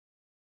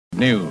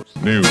News.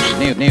 New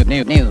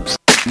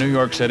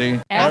York City.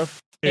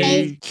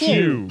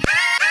 FAQ.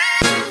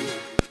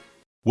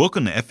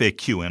 Welcome to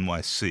FAQ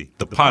NYC,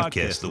 the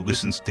podcast that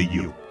listens to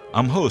you.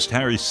 I'm host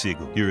Harry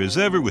Siegel, here as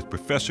ever with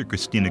Professor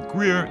Christina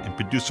Greer and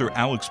producer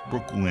Alex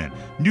Brooklyn.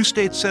 New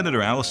State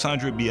Senator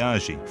Alessandra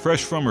Biaggi,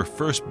 fresh from her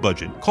first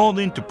budget, called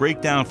in to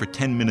break down for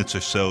 10 minutes or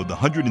so the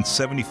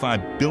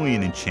 $175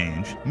 billion and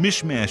change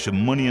mishmash of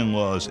money and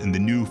laws in the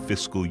new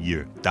fiscal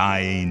year.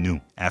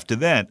 Daenu. After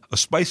that, a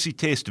spicy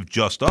taste of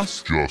Just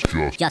Us.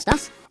 Just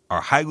us?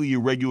 Our highly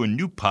irregular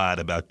new pod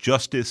about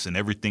justice and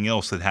everything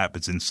else that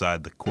happens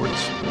inside the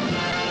courts.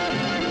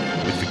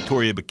 With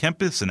Victoria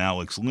Bekempis and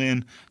Alex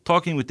Lynn,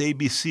 talking with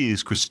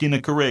ABC's Christina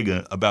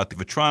Carrega about the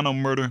Vetrano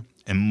murder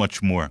and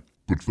much more.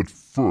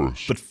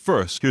 But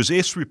first, here's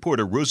ACE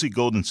reporter Rosie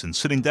Goldenson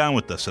sitting down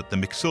with us at the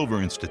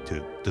McSilver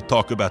Institute to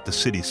talk about the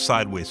city's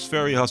sideways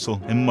ferry hustle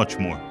and much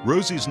more.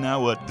 Rosie's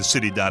now at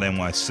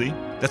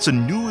thecity.nyc. That's a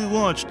newly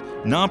launched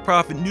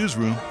nonprofit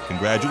newsroom.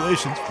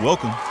 Congratulations.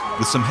 Welcome.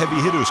 With some heavy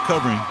hitters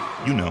covering,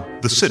 you know,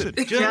 the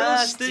city.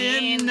 Just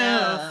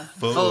enough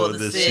for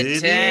the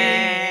city.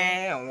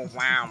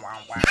 Wow.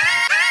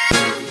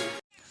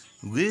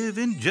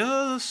 Living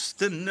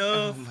just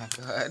enough. Oh my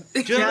God.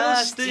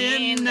 Just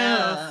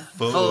enough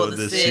for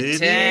the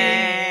city.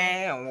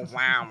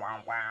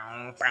 Wow.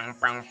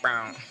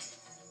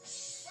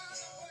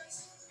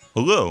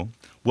 Hello.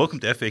 Welcome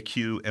to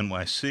FAQ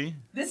NYC.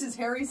 This is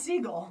Harry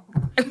Siegel.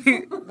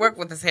 Work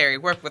with us, Harry.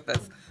 Work with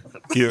us.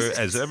 Here,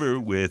 as ever,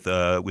 with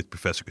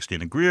Professor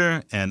Christina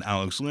Greer and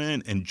Alex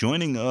Lynn, and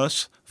joining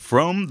us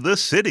from the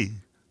city.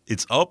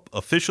 It's up,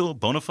 official,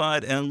 bona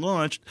fide, and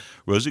launched.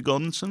 Rosie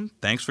Goldenson,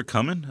 thanks for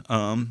coming.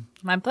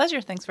 My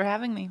pleasure. Thanks for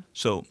having me.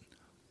 So,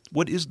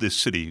 what is this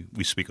city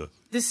we speak of?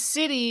 The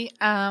city,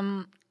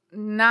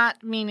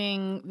 not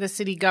meaning the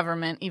city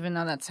government, even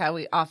though that's how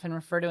we often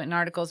refer to it in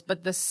articles,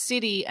 but the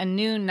city, a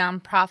new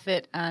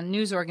nonprofit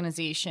news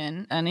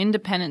organization, an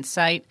independent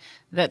site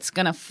that's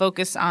going to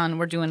focus on,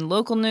 we're doing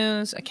local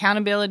news,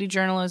 accountability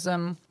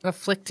journalism,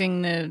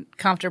 afflicting the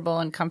comfortable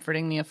and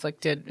comforting the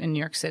afflicted in New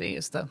York City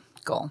is the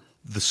goal.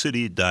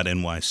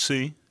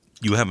 Thecity.nyc.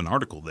 You have an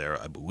article there,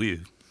 I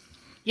believe.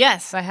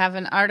 Yes, I have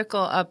an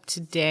article up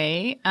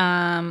today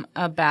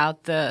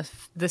about the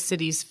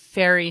city's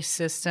ferry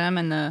system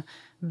and the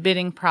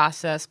bidding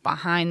process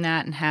behind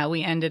that and how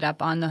we ended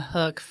up on the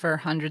hook for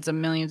hundreds of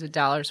millions of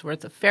dollars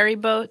worth of ferry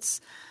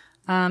boats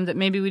that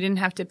maybe we didn't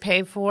have to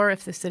pay for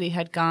if the city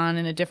had gone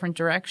in a different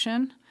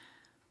direction.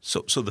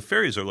 So the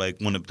ferries are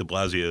like one of de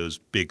Blasio's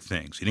big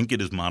things. He didn't get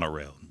his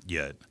monorail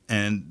yet.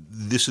 And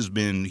this has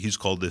been – he's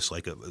called this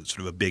like a sort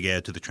of a big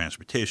add to the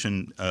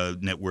transportation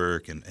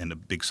network and a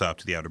big sop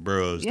to the outer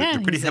boroughs. Yeah,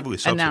 They're pretty heavily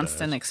subsidized.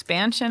 Announced an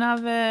expansion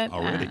of it.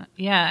 Already?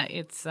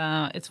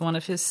 It's one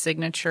of his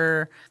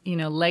signature,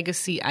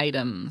 legacy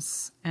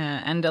items.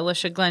 And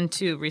Alicia Glenn,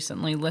 too,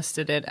 recently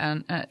listed it.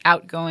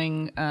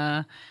 Outgoing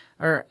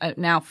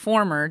now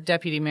former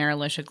Deputy Mayor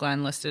Alicia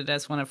Glenn listed it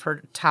as one of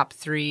her top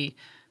three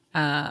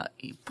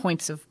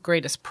points of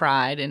greatest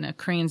pride in a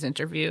Crain's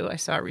interview I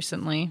saw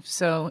recently.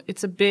 So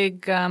it's a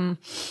big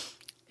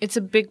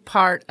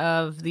part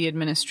of the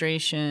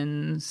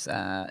administration's,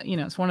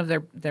 it's one of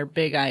their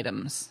big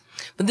items.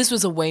 But this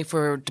was a way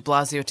for de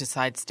Blasio to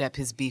sidestep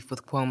his beef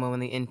with Cuomo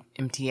and the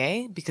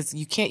MTA because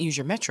you can't use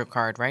your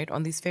MetroCard, right,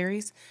 on these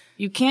ferries?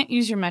 You can't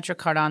use your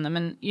MetroCard on them.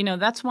 And,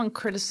 that's one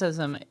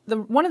criticism.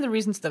 One of the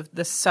reasons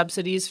the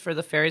subsidies for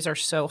the ferries are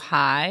so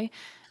high.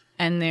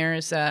 And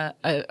there's a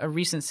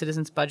recent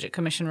Citizens Budget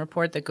Commission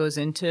report that goes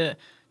into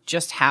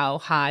just how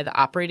high the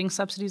operating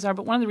subsidies are.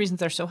 But one of the reasons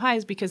they're so high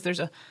is because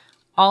there's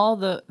all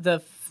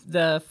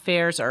the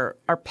fares are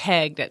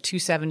pegged at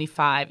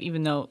 $275,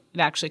 even though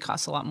it actually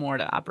costs a lot more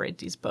to operate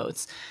these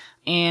boats.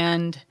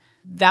 And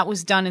that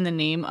was done in the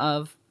name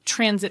of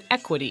transit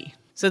equity.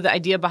 So the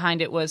idea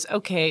behind it was,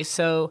 okay,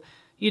 so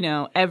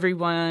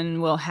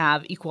everyone will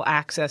have equal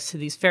access to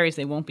these ferries.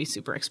 They won't be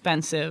super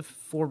expensive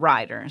for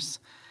riders.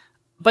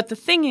 But the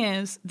thing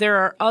is, there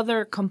are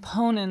other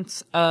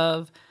components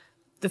of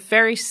the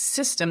ferry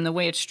system, the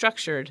way it's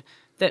structured,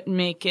 that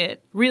make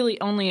it really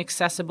only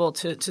accessible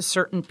to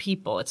certain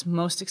people. It's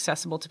most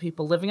accessible to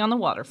people living on the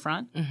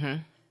waterfront. Mm-hmm.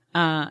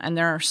 And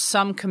there are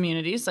some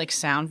communities like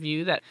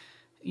Soundview that,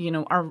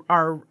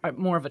 are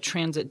more of a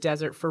transit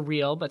desert for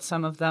real, but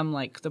some of them,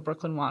 like the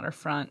Brooklyn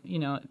waterfront,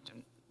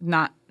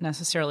 not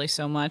necessarily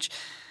so much.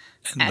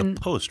 And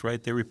the Post,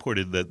 right? They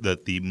reported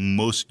that the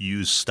most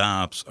used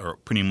stops are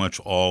pretty much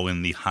all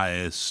in the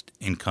highest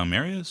income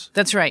areas.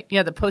 That's right.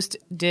 Yeah, the Post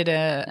did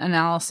an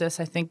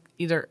analysis, I think,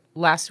 either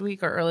last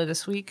week or early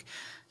this week,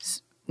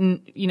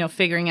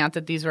 figuring out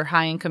that these were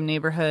high income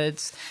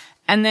neighborhoods,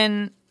 and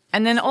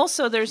then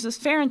also there's this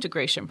fare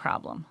integration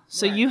problem.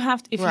 So right. You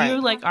have to, if right.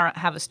 you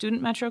have a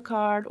student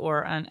MetroCard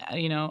or a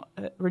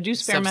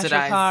reduced fare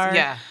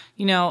MetroCard,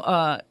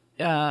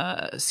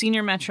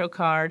 senior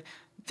MetroCard.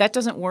 That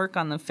doesn't work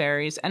on the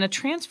ferries, and a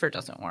transfer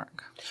doesn't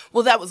work.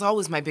 Well, that was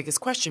always my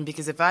biggest question,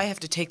 because if I have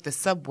to take the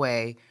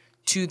subway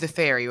to the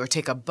ferry or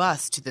take a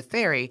bus to the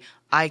ferry,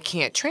 I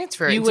can't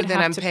transfer it. You would so then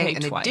have I'm to paying pay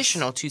an twice.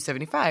 additional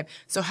 $275.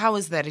 So how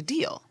is that a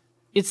deal?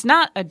 It's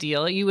not a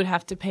deal. You would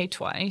have to pay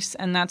twice.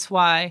 And that's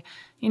why,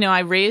 I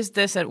raised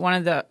this at one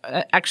of the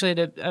actually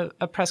at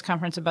a press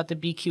conference about the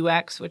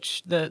BQX,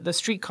 which the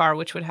streetcar,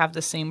 which would have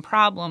the same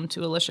problem,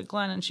 to Alicia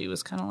Glenn. And she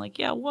was kind of like,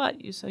 yeah, what?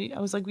 I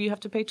was like, well, you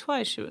have to pay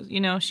twice. She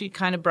was, she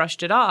kind of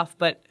brushed it off.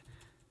 But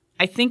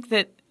I think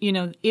that,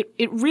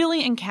 it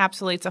really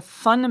encapsulates a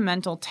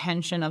fundamental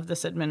tension of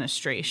this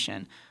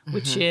administration,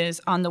 which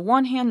is, on the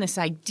one hand, this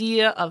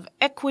idea of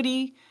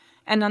equity,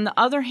 and on the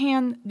other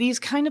hand, these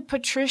kind of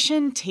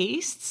patrician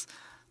tastes,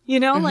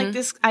 like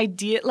this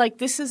idea, like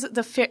this is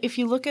if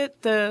you look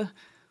at the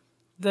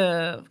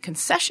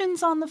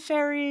concessions on the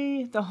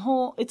ferry,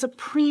 it's a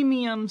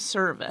premium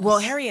service. Well,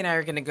 Harry and I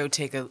are going to go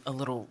take a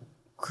little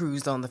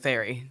cruise on the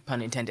ferry,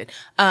 pun intended.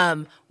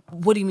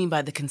 What do you mean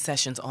by the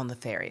concessions on the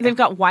ferry? They've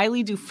got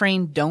Wiley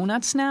Dufresne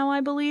Donuts now, I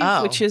believe,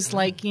 which is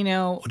like,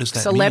 what does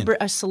that mean?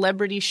 A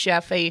celebrity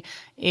chef, a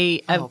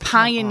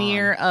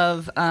pioneer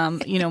of,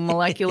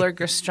 molecular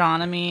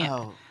gastronomy.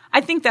 Oh.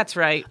 I think that's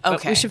right. But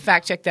Okay. we should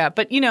fact check that.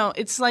 But,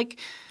 it's like.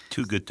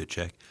 Too good to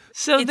check.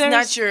 So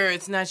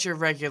It's not your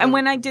regular. And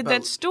when I did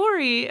that boat.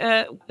 story,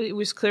 it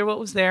was clear what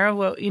was there.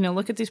 Well,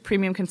 look at these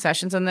premium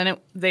concessions, and then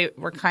they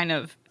were kind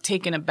of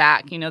taken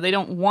aback. They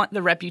don't want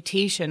the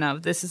reputation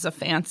of this is a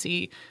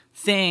fancy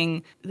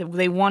thing.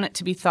 They want it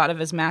to be thought of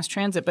as mass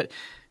transit, but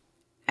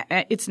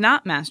it's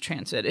not mass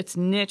transit. It's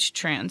niche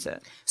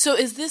transit. So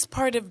is this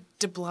part of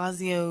de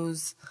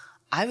Blasio's,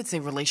 I would say,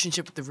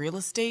 relationship with the real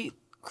estate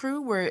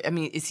crew? Where,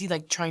 is he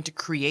like trying to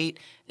create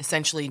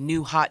essentially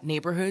new hot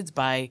neighborhoods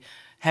by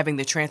having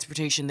the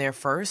transportation there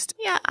first?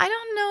 Yeah, I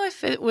don't know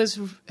if it was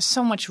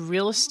so much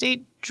real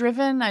estate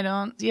driven.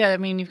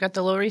 You've got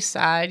the Lower East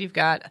Side, you've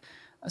got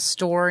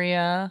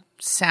Astoria,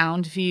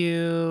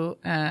 Soundview,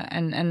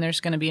 and there's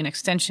going to be an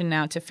extension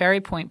now to Ferry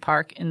Point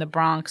Park in the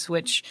Bronx,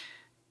 which,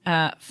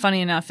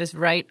 funny enough, is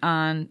right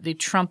on the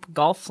Trump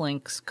Golf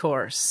Links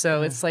course.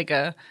 So it's like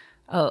a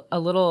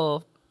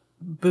little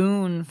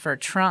boon for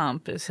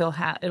Trump is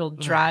it'll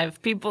drive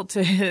people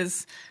to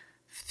his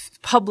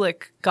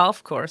public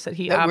golf course that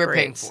he That operates. we're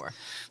paying for.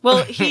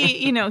 Well,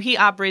 he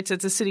operates.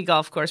 It's a city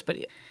golf course, but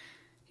I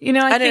don't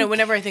know. think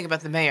Whenever I think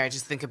about the mayor, I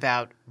just think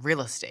about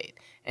real estate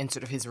and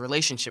sort of his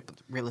relationship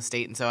with real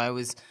estate. And so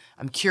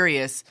I'm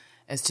curious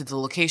as to the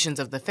locations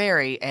of the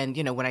ferry. And,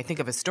 when I think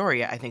of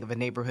Astoria, I think of a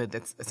neighborhood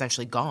that's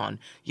essentially gone,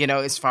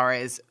 as far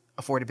as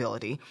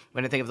affordability.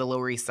 When I think of the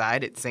Lower East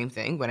Side, it's the same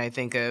thing. When I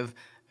think of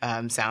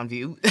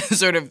Soundview,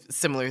 sort of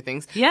similar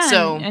things. Yeah,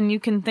 so, and you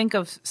can think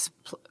of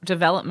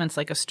developments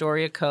like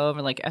Astoria Cove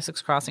or like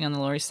Essex Crossing on the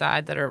Lower East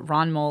Side that are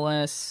Ron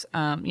Moelis,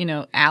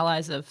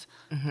 allies of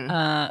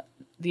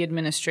the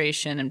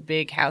administration and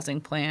big housing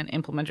plan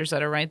implementers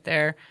that are right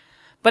there.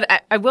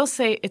 But I will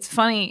say it's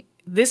funny.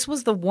 This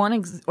was the one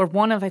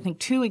of, I think,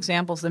 two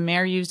examples the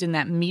mayor used in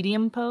that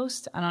Medium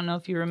post. I don't know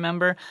if you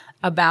remember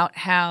about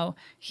how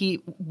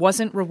he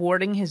wasn't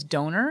rewarding his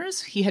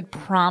donors. He had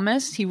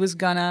promised he was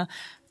going to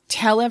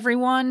tell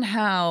everyone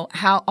how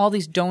all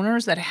these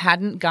donors that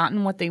hadn't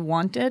gotten what they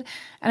wanted.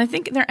 And I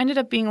think there ended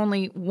up being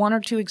only one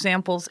or two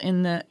examples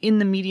in the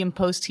Medium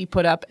post he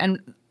put up.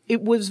 And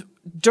it was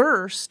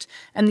Durst,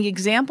 and the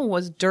example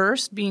was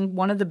Durst being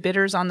one of the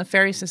bidders on the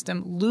ferry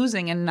system,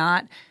 losing and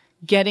not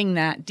getting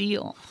that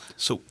deal.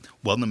 So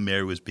while the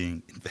mayor was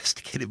being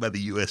investigated by the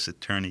U.S.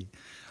 attorney,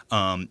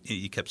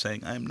 he kept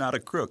saying, "I'm not a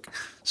crook."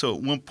 So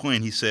at one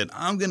point he said,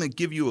 "I'm going to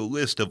give you a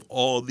list of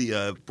all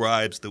the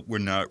bribes that were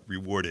not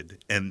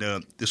rewarded." And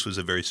this was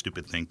a very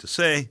stupid thing to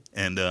say,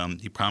 and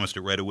he promised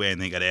it right away, and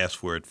they got asked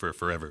for it for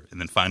forever. And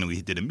then finally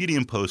he did a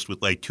Medium post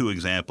with like two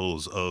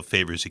examples of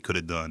favors he could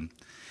have done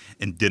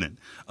and didn't.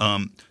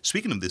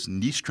 Speaking of this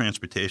niche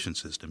transportation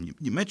system,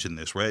 you mentioned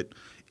this, right?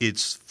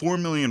 It's 4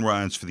 million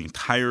rides for the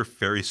entire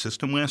ferry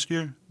system last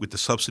year with the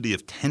subsidy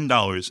of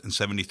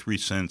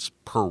 $10.73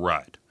 per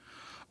ride.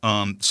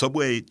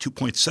 Subway,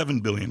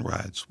 2.7 billion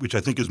rides, which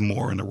I think is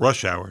more in a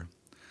rush hour.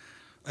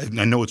 I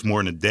know it's more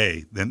in a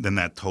day than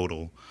that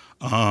total.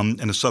 And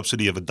a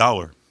subsidy of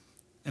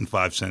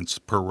 $1.05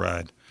 per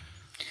ride.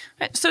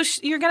 So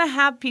you're going to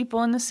have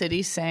people in the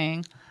city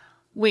saying,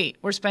 wait,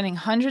 we're spending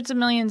hundreds of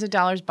millions of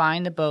dollars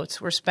buying the boats.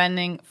 We're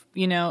spending,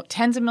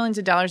 tens of millions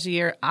of dollars a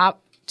year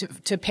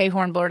to pay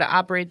Hornblower to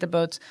operate the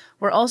boats.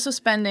 We're also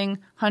spending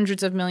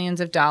hundreds of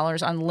millions of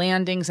dollars on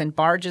landings and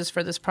barges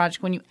for this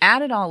project. When you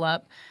add it all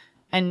up,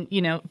 and,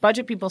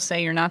 budget people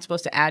say you're not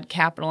supposed to add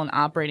capital and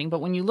operating.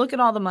 But when you look at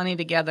all the money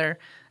together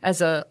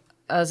as a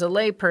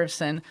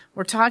layperson,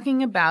 we're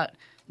talking about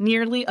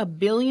nearly $1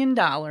 billion.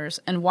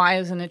 And why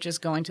isn't it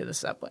just going to the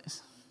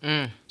subways?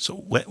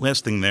 So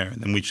last thing there,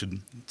 then we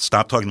should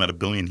stop talking about $1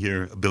 billion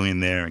here, $1 billion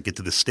there, and get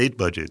to the state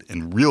budget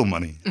and real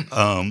money.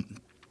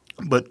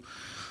 But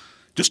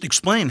just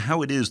explain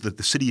how it is that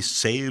the city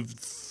saved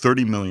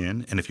 $30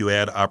 million, and if you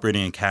add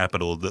operating and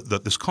capital,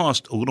 this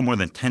cost a little more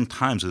than 10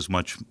 times as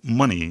much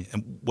money,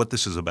 and what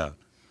this is about.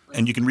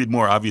 And you can read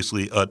more,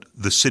 obviously, at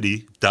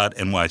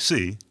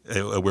thecity.nyc,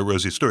 where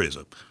Rosie's story is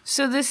up.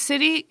 So the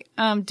city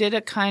did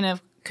a kind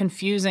of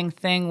confusing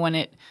thing when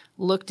it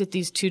looked at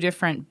these two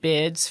different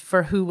bids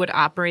for who would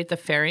operate the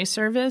ferry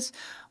service.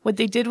 What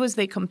they did was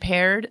they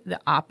compared the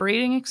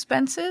operating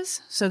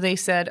expenses. So they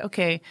said,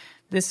 okay,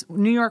 this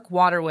New York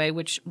Waterway,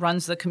 which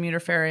runs the commuter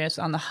ferries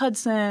on the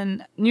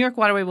Hudson, New York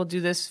Waterway will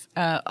do this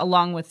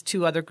along with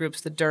two other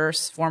groups, the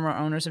Durst, former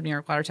owners of New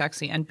York Water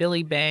Taxi, and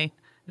Billy Bay.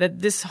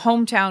 That this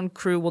hometown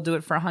crew will do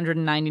it for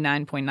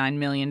 $199.9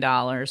 million,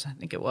 I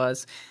think it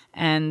was,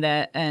 and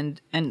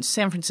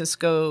San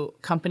Francisco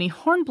company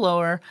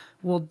Hornblower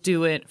will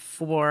do it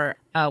for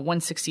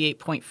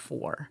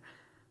 $168.4.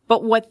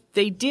 But what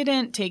they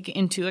didn't take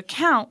into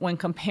account when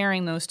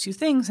comparing those two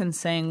things and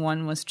saying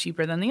one was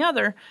cheaper than the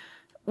other,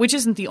 which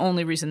isn't the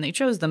only reason they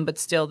chose them, but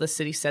still the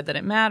city said that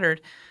it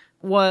mattered,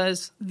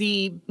 was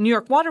the New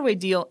York Waterway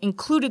deal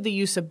included the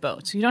use of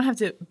boats. You don't have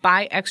to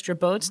buy extra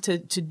boats to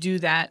do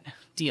that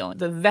deal.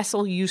 The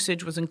vessel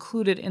usage was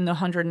included in the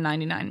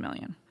 $199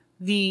 million.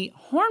 The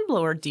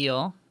Hornblower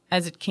deal,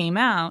 as it came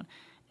out,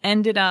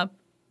 ended up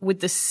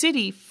with the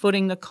city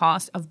footing the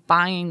cost of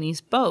buying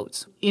these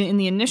boats. In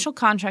the initial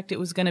contract, it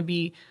was going to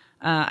be,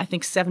 I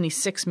think,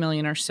 $76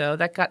 million or so.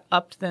 That got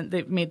upped. Then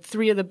they made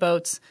three of the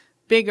boats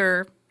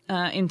bigger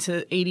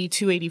into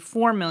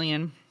 $84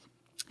 million.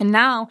 And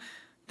now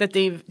that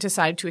they've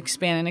decided to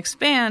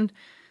expand,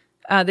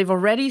 they've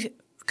already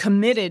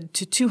committed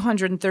to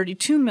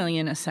 $232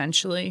 million,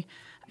 essentially.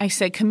 I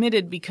say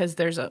committed because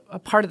there's a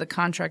part of the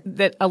contract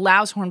that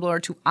allows Hornblower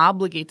to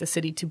obligate the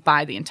city to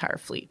buy the entire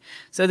fleet.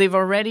 So they've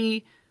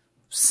already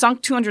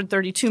sunk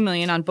 $232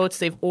 million on boats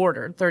they've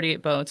ordered,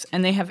 38 boats,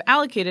 and they have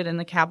allocated in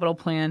the capital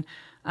plan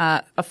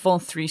a full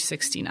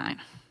 $369.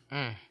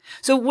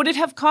 So would it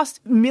have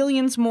cost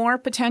millions more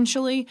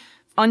potentially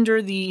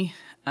under the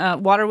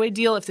waterway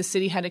deal if the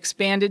city had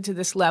expanded to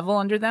this level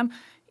under them?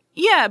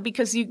 Yeah,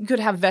 because you could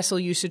have vessel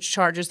usage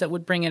charges that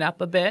would bring it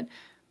up a bit.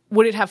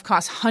 Would it have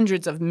cost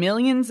hundreds of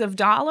millions of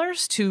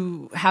dollars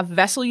to have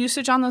vessel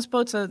usage on those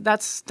boats?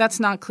 That's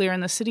not clear,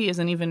 and the city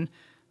isn't even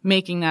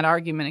making that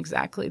argument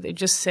exactly. They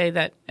just say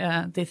that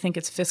they think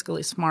it's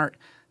fiscally smart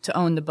to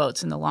own the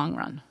boats in the long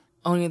run.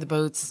 Owning the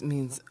boats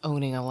means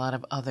owning a lot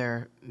of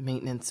other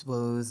maintenance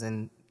woes,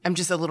 and I'm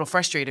just a little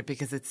frustrated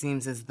because it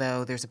seems as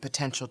though there's a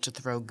potential to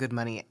throw good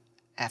money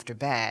after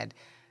bad.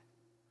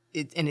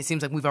 And it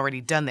seems like we've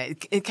already done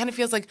that. It kind of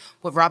feels like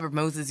what Robert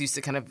Moses used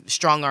to kind of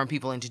strong-arm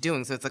people into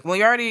doing. So it's like, well,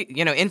 you're already,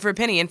 in for a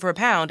penny, in for a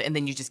pound, and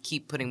then you just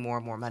keep putting more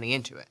and more money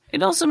into it.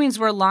 It also means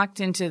we're locked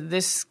into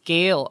this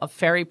scale of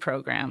ferry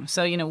program.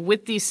 So,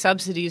 with these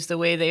subsidies the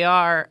way they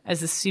are, as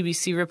the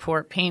CBC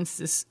report paints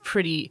this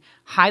pretty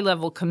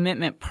high-level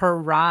commitment per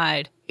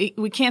ride,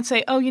 we can't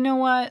say, oh, you know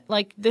what,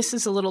 this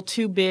is a little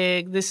too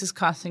big, this is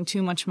costing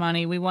too much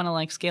money, we want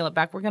to scale it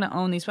back. We're going to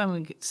own these,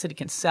 the city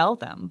can sell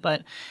them,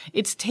 but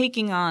it's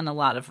taking on a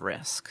lot of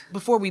risk.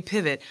 Before we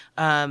pivot,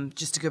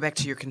 just to go back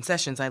to your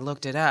concessions, I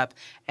looked it up,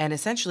 and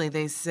essentially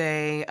they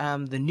say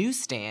the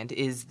newsstand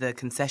is the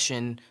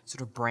concession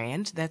sort of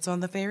brand that's on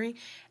the ferry.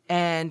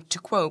 And to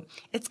quote,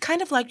 it's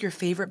kind of like your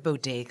favorite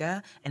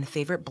bodega and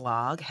favorite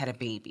blog had a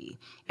baby.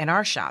 In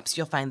our shops,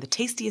 you'll find the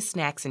tastiest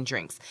snacks and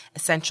drinks,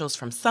 essentials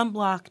from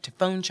sunblock to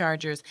phone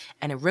chargers,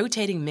 and a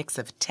rotating mix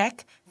of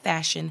tech,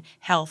 fashion,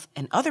 health,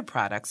 and other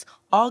products,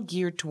 all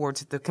geared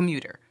towards the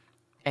commuter.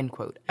 End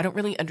quote. I don't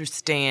really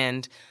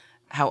understand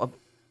how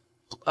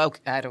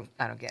I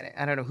don't get it.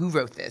 I don't know who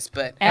wrote this,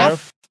 but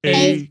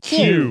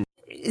FAQ.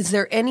 Is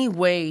there any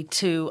way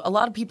to – a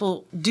lot of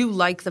people do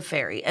like the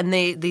ferry, and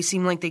they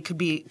seem like they could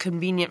be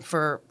convenient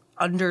for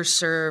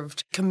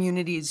underserved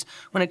communities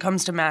when it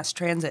comes to mass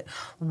transit.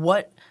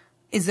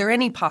 Is there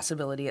any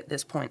possibility at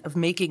this point of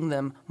making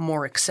them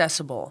more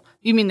accessible?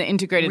 You mean the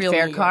integrated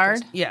fare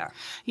card? Yeah.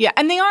 Yeah,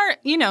 and they are,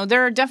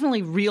 there are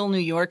definitely real New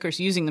Yorkers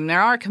using them.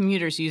 There are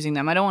commuters using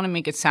them. I don't want to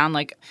make it sound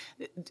like –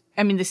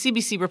 the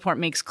CBC report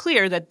makes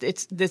clear that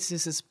this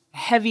is this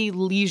heavy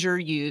leisure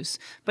use,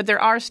 but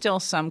there are still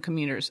some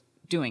commuters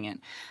doing it.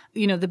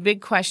 The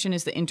big question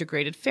is the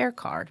integrated fare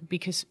card,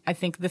 because I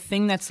think the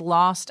thing that's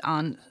lost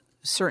on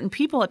certain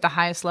people at the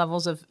highest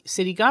levels of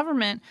city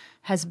government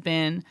has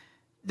been –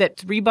 that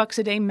 $3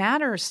 a day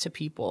matters to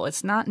people.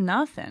 It's not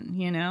nothing,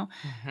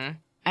 Mm-hmm.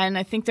 And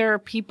I think there are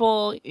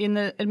people in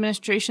the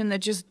administration that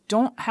just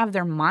don't have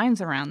their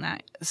minds around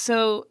that.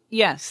 So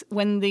yes,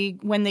 when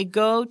they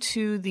go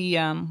to the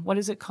what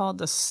is it called,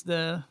 the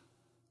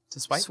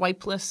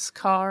swipeless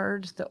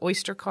card, the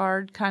Oyster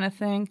card kind of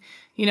thing,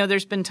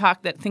 there's been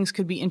talk that things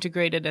could be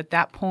integrated at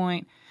that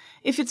point.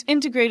 If it's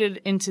integrated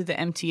into the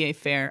MTA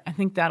fare, I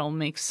think that'll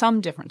make some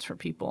difference for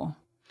people.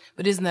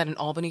 But isn't that an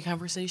Albany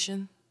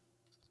conversation?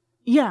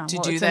 Yeah,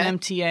 it's an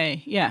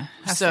MTA. Yeah,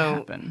 has to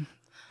happen.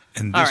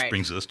 And this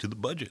brings us to the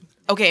budget.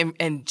 Okay,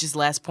 and just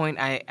last point,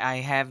 I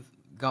have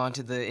gone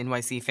to the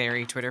NYC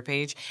Ferry Twitter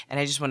page, and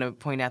I just want to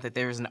point out that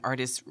there was an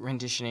artist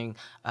renditioning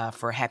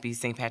for Happy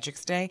St.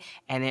 Patrick's Day,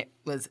 and it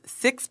was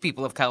 6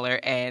 people of color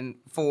and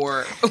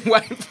 4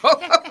 white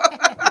folks.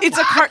 It's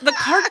the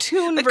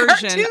cartoon The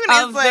version cartoon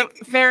of is like,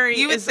 the ferry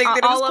you would is think that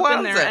it was all up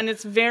in there, Kwanzaa. and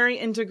it's very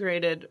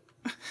integrated.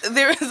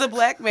 There is a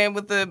black man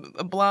with a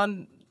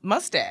blonde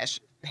mustache,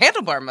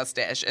 handlebar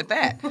mustache at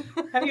that.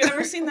 Have you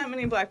ever seen that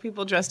many black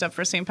people dressed up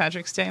for St.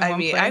 Patrick's Day in I one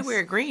mean, place? I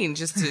wear green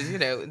just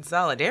to, in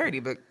solidarity,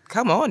 but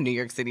come on, New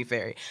York City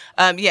Ferry.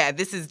 Yeah,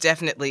 this is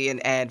definitely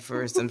an ad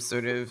for some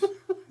sort of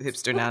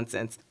hipster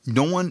nonsense.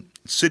 No one,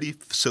 city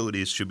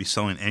facilities should be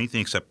selling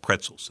anything except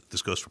pretzels.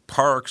 This goes for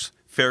parks,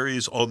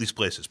 ferries, all these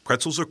places.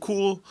 Pretzels are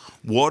cool.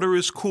 Water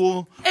is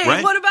cool. Hey,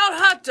 right? what about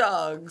hot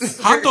dogs?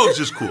 Hot dogs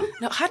is cool.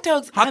 No, hot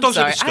dogs. Hot I'm dogs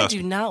are sorry, I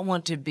disgusting. do not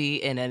want to be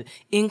in an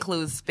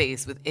enclosed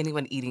space with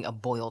anyone eating a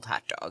boiled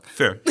hot dog.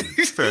 Fair.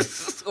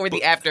 Or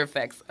the after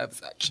effects of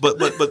such. But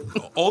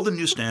all the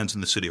newsstands in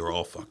the city are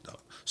all fucked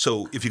up.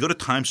 So if you go to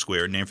Times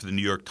Square, named for the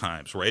New York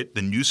Times, right?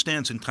 The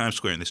newsstands in Times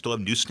Square, and they still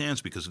have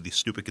newsstands because of these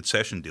stupid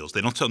concession deals.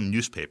 They don't sell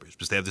newspapers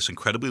because they have this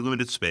incredibly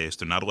limited space.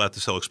 They're not allowed to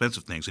sell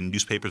expensive things, and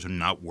newspapers are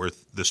not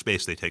worth the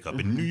space they take up.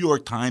 In New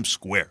York Times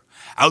Square,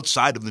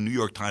 outside of the New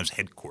York Times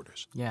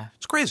headquarters. Yeah.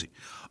 It's crazy.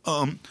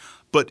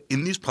 But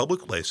in these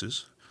public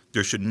places,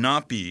 there should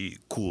not be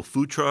cool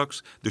food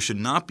trucks. There should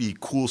not be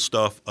cool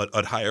stuff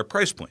at higher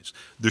price points.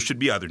 There should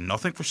be either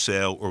nothing for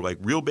sale or like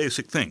real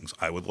basic things.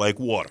 I would like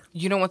water.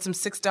 You don't want some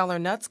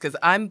 $6 nuts? Because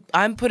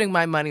I'm putting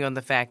my money on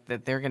the fact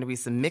that there are going to be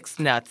some mixed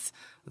nuts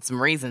with some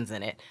raisins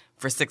in it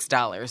for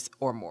 $6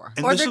 or more.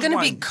 And Or this they're is going to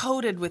why be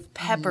coated with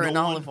pepper and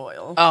no one- olive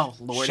oil. Oh,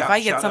 Lord. Shout- if I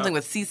get shout something out.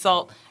 with sea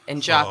salt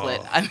and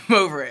chocolate, I'm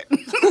over it.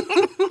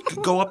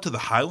 Go up to the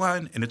High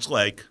Line and it's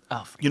like,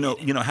 Oh,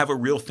 have a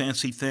real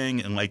fancy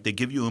thing and like they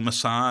give you a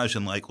massage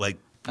and like breathe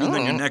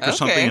on your neck or okay.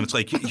 something and it's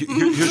like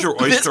here's your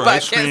This oyster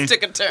ice cream. podcast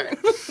took a turn.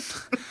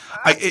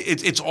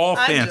 It's all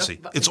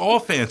fancy. It's all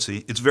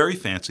fancy. It's very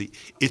fancy.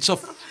 It's a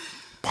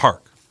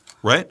park,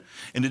 right?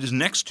 And it is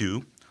next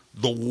to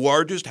the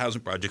largest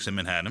housing projects in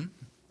Manhattan.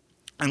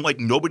 And like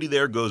nobody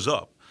there goes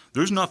up.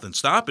 There's nothing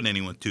stopping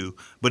anyone to,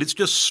 but it's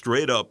just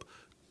straight up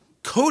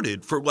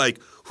coded for like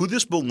who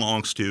this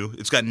belongs to.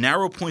 It's got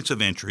narrow points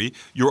of entry.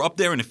 You're up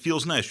there and it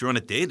feels nice. You're on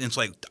a date and it's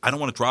like, I don't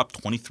want to drop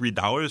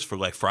 $23 for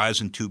like fries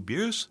and 2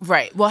 beers.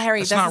 Right. Well, Harry,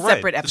 that's not a right.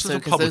 separate This is a episode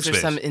because public those are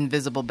space. some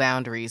invisible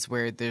boundaries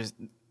where there's,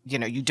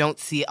 you don't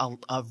see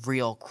a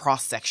real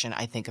cross-section,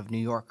 I think, of New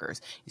Yorkers.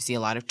 You see a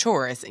lot of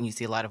tourists and you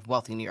see a lot of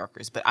wealthy New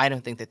Yorkers, but I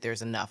don't think that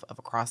there's enough of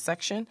a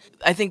cross-section.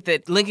 I think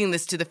that linking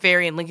this to the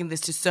ferry and linking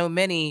this to so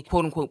many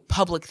quote-unquote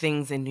public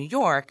things in New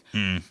York,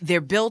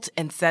 they're built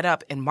and set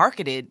up and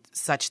marketed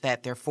such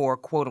that they're for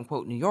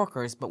quote-unquote New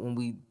Yorkers, but when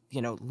we,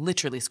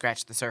 literally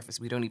scratch the surface,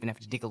 we don't even have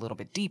to dig a little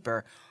bit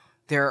deeper,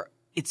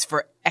 it's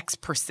for X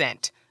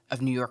percent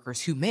of New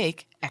Yorkers who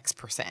make X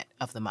percent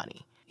of the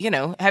money.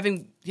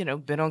 Having,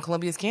 been on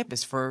Columbia's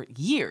campus for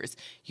years,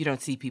 you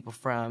don't see people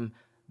from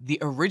the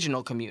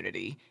original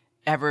community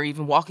ever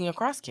even walking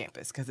across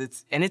campus because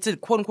it's a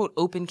quote-unquote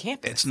open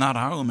campus. It's not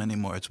Harlem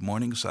anymore. It's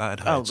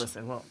Morningside Oh, Heights.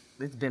 listen, well,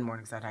 it's been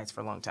Morningside Heights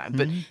for a long time.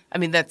 But, I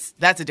mean, that's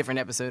a different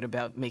episode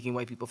about making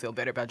white people feel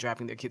better about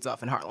dropping their kids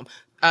off in Harlem.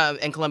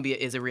 And Columbia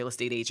is a real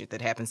estate agent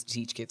that happens to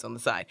teach kids on the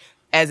side,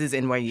 as is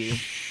NYU.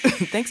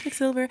 Thanks,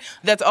 McSilver.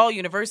 That's all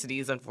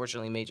universities,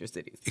 unfortunately, major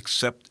cities.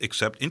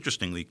 Except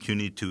interestingly,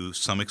 CUNY to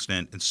some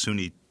extent and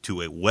SUNY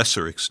to a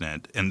lesser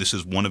extent, and this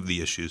is one of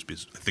the issues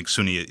because I think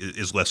SUNY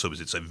is less so because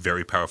it's a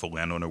very powerful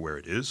landowner where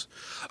it is,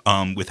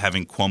 with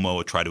having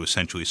Cuomo try to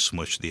essentially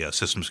smush the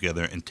systems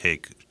together and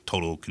take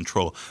total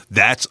control.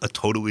 That's a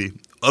totally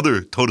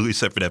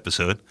separate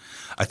episode.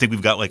 I think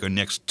we've got like our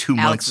next 2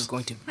 months. Alex is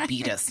going to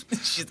beat us.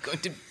 She's going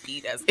to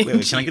beat us.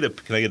 Wait,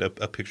 can I get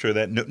a picture of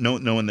that?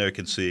 No one there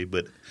can see,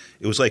 but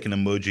it was like an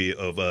emoji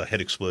of a head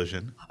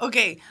explosion.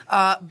 Okay,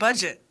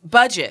 budget.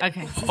 Budget.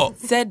 Okay.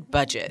 Said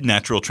budget.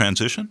 Natural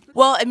transition.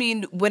 Well, I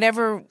mean,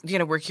 whenever,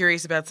 we're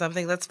curious about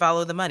something, let's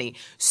follow the money.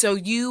 So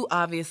you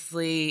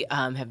obviously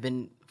have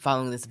been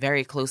following this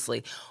very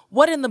closely.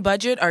 What in the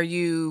budget are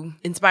you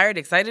inspired,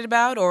 excited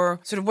about,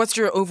 or sort of what's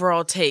your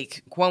overall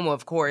take? Cuomo,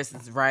 of course,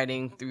 is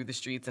riding through the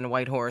streets in a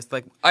white horse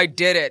like, I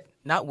did it.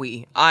 Not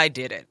we. I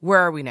did it. Where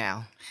are we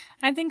now?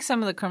 I think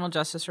some of the criminal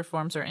justice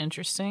reforms are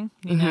interesting.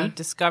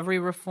 Discovery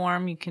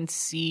reform, you can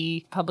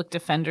see public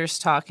defenders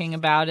talking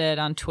about it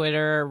on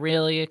Twitter,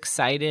 really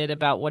excited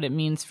about what it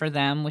means for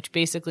them, which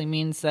basically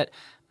means that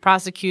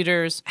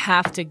prosecutors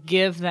have to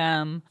give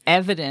them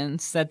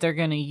evidence that they're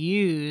going to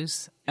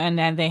use and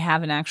then they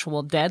have an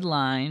actual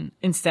deadline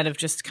instead of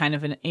just kind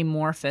of an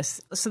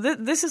amorphous. So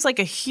this is like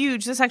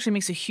this actually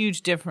makes a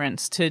huge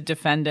difference to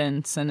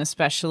defendants and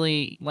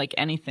especially like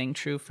anything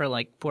true for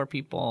like poor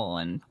people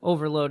and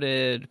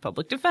overloaded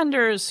public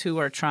defenders who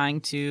are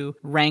trying to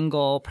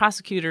wrangle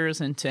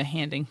prosecutors into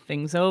handing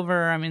things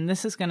over. I mean,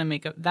 that's going to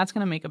make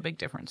a big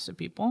difference to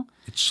people.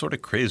 It's sort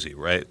of crazy,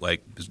 right?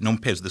 Like no one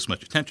pays this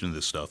much attention to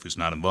this stuff who's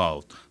not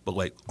involved, but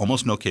like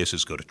almost no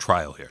cases go to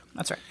trial here.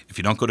 That's right. If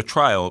you don't go to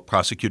trial,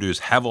 prosecutors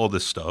have all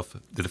this stuff.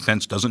 The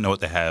defense doesn't know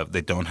what they have.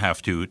 They don't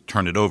have to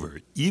turn it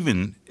over.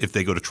 Even if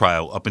they go to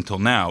trial, up until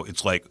now,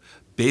 it's like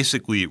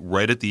basically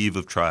right at the eve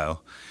of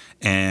trial,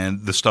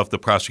 and the stuff the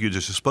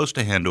prosecutors are supposed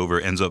to hand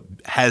over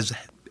has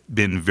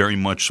been very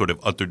much sort of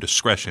utter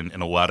discretion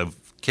in a lot of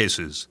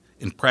cases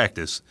in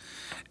practice.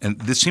 And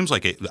this seems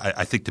like,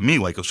 I think to me,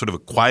 like a sort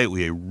of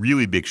quietly a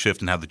really big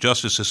shift in how the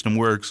justice system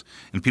works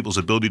and people's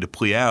ability to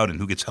plea out and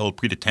who gets held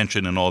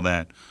pre-detention and all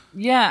that.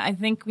 Yeah, I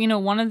think,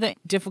 one of the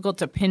difficult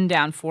to pin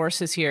down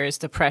forces here is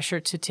the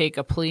pressure to take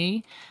a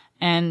plea.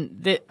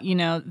 And,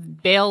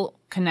 bail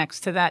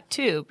connects to that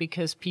too,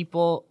 because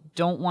people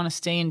don't want to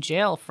stay in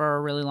jail for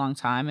a really long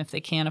time. If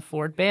they can't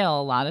afford bail,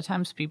 a lot of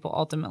times people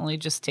ultimately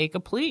just take a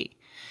plea.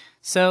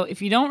 So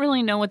if you don't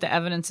really know what the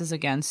evidence is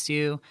against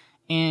you,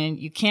 and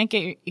you can't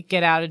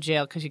get out of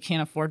jail because you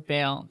can't afford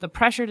bail, the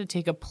pressure to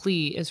take a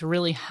plea is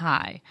really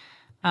high,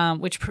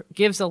 which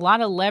gives a lot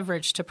of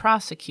leverage to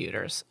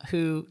prosecutors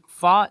who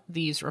fought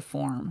these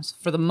reforms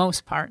for the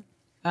most part,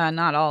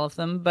 not all of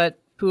them, but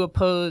who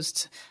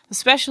opposed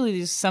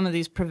especially some of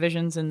these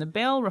provisions in the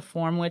bail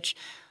reform, which,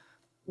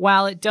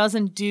 while it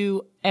doesn't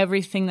do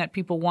everything that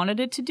people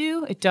wanted it to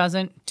do, it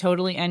doesn't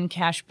totally end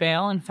cash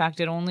bail. In fact,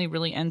 it only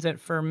really ends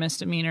it for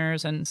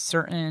misdemeanors and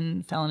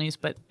certain felonies,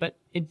 but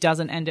it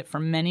doesn't end it for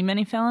many,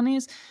 many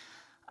felonies.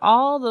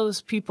 All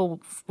those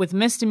people with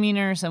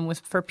misdemeanors and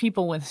for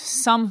people with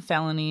some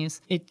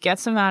felonies, it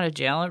gets them out of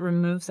jail. It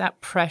removes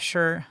that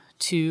pressure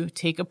to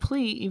take a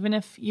plea, even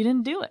if you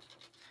didn't do it,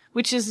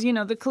 which is, the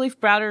Kalief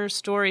Browder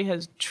story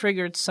has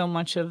triggered so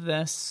much of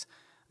this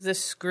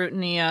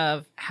scrutiny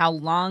of how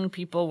long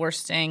people were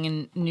staying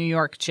in New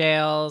York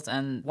jails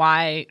and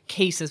why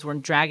cases were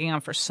dragging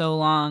on for so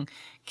long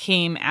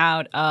came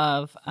out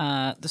of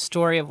the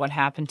story of what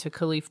happened to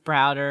Kalief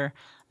Browder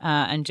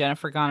and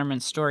Jennifer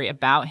Gonnerman's story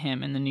about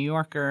him in The New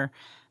Yorker,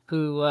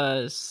 who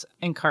was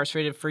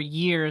incarcerated for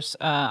years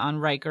on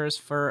Rikers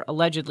for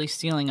allegedly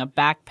stealing a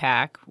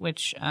backpack,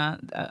 which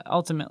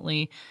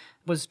ultimately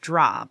was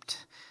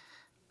dropped.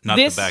 Not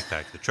the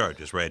backpack, the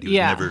charges, right? He was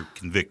never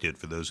convicted,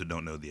 for those who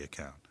don't know the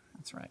account.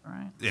 That's right,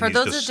 right. For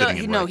those that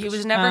don't know, he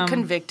was never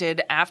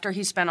convicted. After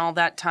he spent all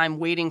that time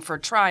waiting for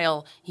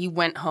trial, he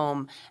went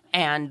home,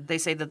 and they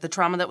say that the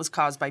trauma that was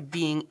caused by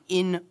being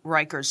in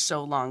Rikers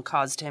so long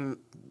caused him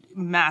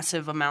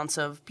massive amounts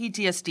of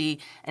PTSD,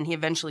 and he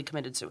eventually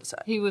committed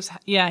suicide. He was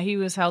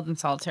held in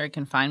solitary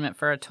confinement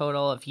for a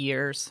total of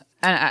years,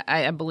 and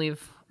I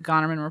believe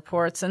Gonnerman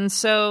reports. And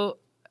so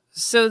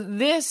some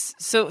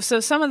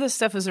of this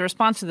stuff is a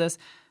response to this.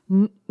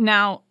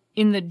 Now,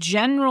 in the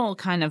general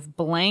kind of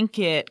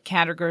blanket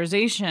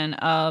categorization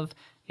of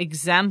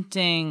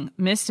exempting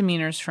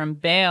misdemeanors from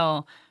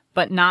bail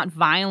but not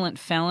violent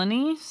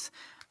felonies,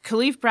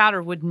 Kalief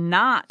Browder would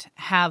not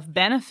have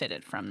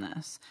benefited from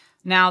this.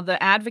 Now,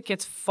 the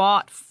advocates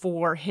fought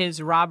for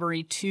his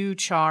robbery 2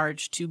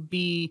 charge to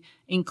be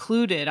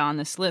included on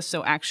this list,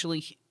 so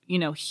actually,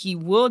 he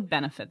would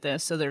benefit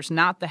this. So there's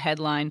not the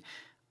headline,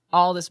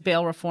 all this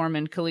bail reform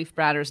in Kalief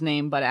Browder's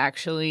name, but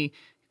actually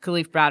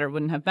Kalief Browder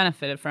wouldn't have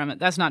benefited from it.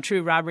 That's not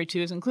true. Robbery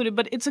 2 is included.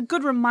 But it's a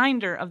good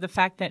reminder of the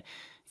fact that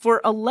for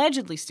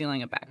allegedly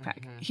stealing a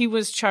backpack, he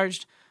was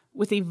charged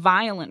with a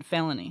violent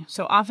felony.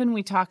 So often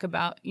we talk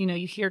about,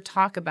 you hear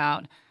talk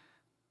about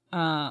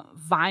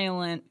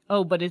violent,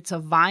 but it's a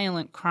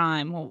violent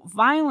crime. Well,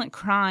 violent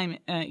crime,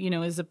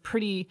 is a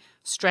pretty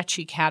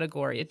stretchy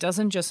category. It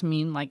doesn't just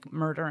mean like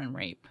murder and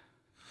rape.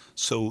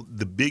 So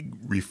the big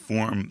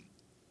reform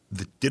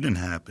that didn't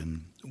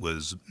happen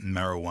was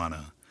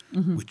marijuana.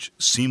 Mm-hmm. Which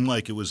seemed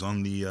like it was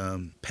on the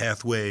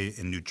pathway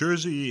in New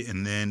Jersey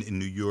and then in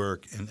New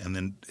York and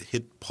then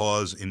hit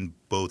pause in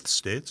both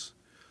states.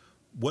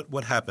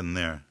 What happened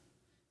there?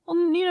 Well,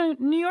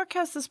 New York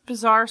has this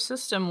bizarre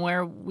system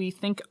where we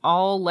think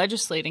all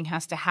legislating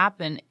has to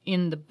happen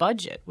in the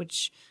budget,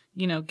 which,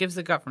 gives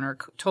the governor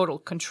total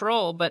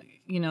control. But,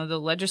 the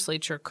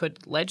legislature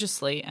could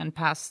legislate and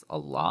pass a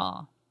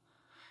law.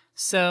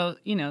 So,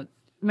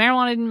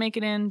 marijuana didn't make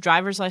it in.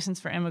 Driver's license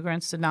for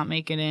immigrants did not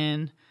make it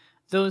in.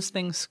 Those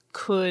things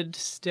could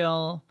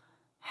still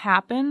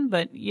happen,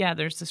 but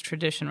there's this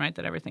tradition, right,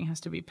 that everything has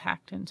to be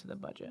packed into the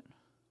budget.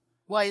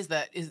 Why is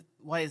that?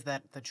 Why is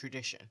that the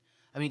tradition?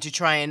 I mean, to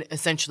try and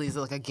essentially is it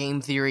like a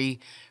game theory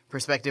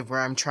perspective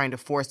where I'm trying to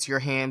force your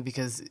hand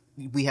because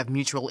we have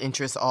mutual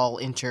interests all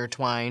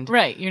intertwined.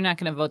 Right. You're not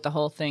going to vote the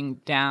whole thing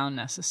down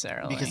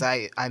necessarily. Because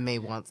I may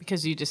want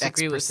because you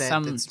disagree with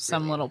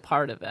some little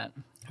part of it.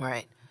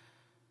 Right.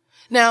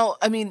 Now,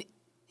 I mean,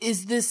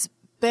 is this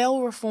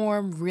bail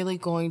reform really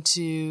going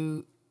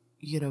to,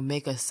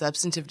 make a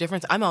substantive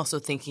difference? I'm also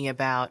thinking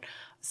about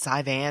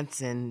Cy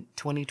Vance in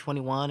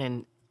 2021,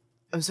 and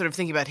I'm sort of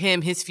thinking about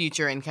him, his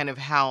future, and kind of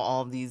how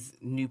all these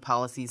new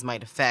policies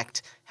might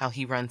affect how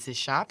he runs his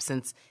shop,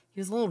 since he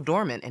was a little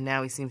dormant and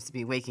now he seems to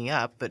be waking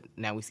up. But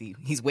now we see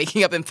he's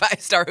waking up in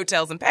 5-star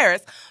hotels in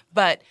Paris.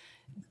 But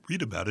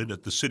read about it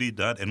at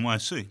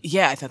thecity.nyc.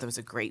 Yeah, I thought that was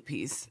a great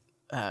piece.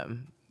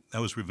 That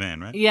was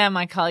Ravain, right? Yeah,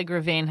 my colleague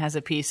Ravain has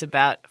a piece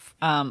about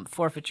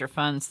forfeiture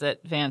funds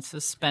that Vance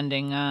was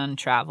spending on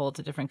travel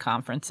to different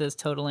conferences,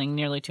 totaling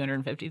nearly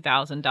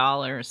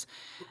 $250,000.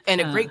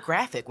 And a great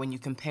graphic when you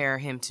compare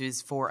him to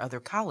his 4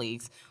 other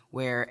colleagues,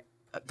 where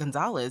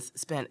Gonzalez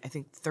spent, I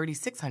think,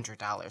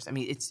 $3,600. I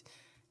mean, it's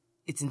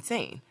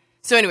insane.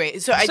 So anyway,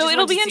 so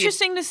it'll be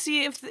interesting to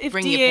see if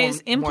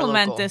DAs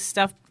implement this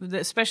stuff,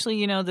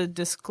 especially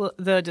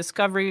the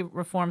discovery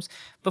reforms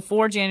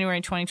before January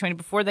 2020,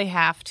 before they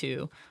have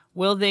to.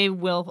 Will they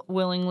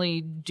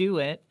willingly do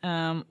it,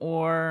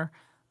 or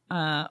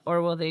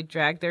will they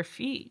drag their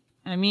feet?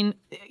 I mean,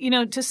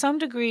 to some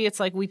degree, it's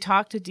like we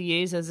talk to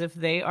DAs as if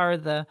they are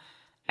the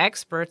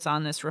experts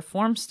on this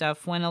reform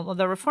stuff, when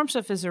the reform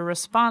stuff is a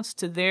response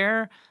to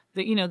the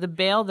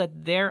bail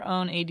that their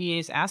own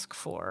ADAs ask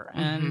for,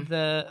 and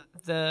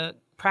the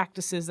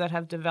practices that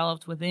have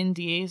developed within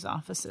DAs'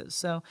 offices.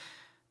 So,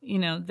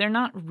 they're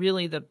not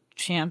really the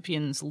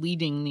champions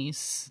leading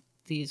these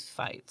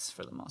fights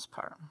for the most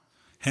part.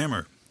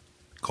 Hammer,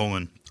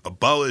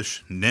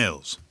 abolish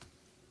nails.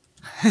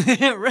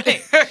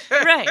 Right,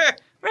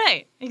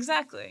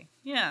 exactly,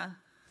 yeah.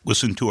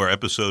 Listen to our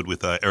episode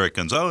with Eric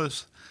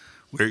Gonzalez,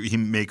 where he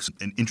makes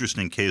an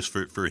interesting case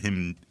for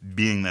him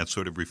being that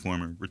sort of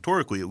reformer,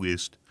 rhetorically at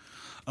least,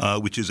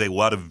 which is a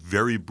lot of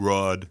very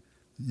broad,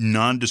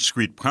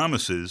 non-discrete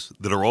promises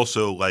that are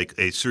also like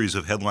a series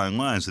of headline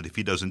lines that if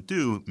he doesn't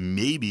do,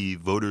 maybe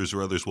voters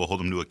or others will hold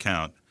him to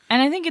account.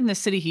 And I think in the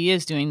city he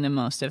is doing the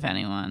most of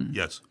anyone.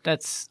 Yes.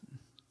 That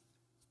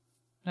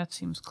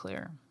seems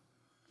clear.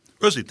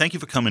 Rosie, thank you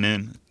for coming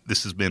in.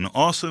 This has been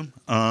awesome.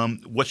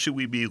 What should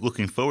we be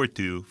looking forward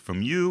to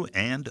from you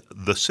and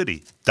the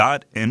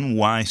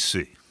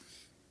city.nyc?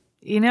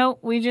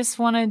 We just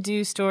want to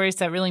do stories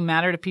that really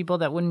matter to people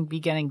that wouldn't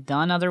be getting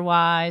done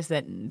otherwise,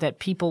 that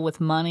people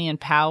with money and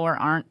power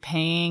aren't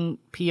paying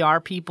PR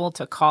people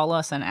to call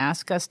us and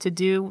ask us to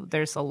do.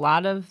 There's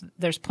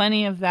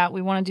plenty of that.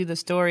 We want to do the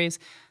stories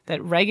that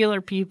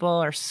regular people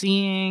are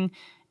seeing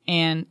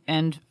and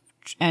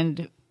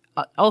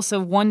also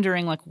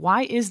wondering, like,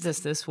 why is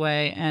this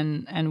way,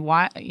 and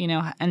why,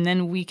 and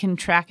then we can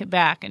track it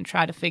back and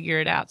try to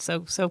figure it out.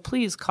 So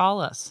please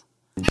call us.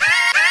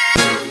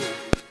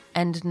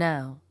 And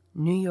now,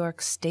 New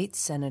York State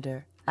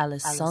Senator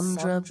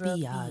Alessandra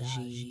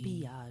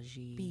Biaggi.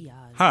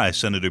 Hi,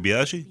 Senator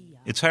Biaggi.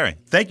 It's Harry.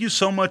 Thank you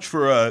so much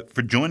for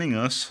joining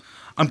us.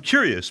 I'm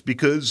curious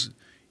because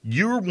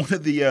you're one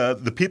of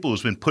the people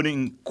who's been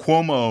putting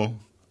Cuomo,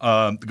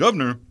 the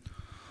governor,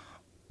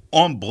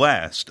 on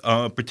blast,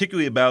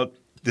 particularly about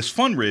this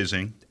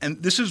fundraising.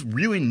 And this is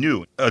really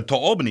new to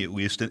Albany, at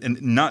least,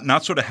 and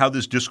not sort of how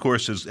this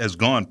discourse has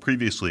gone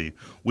previously.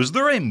 Was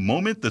there a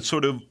moment that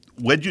sort of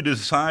led you to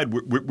decide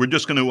we're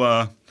just going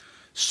to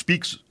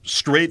speak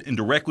straight and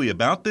directly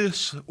about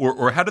this,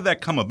 or how did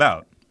that come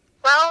about?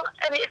 Well,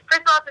 I mean,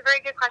 first of all, it's a very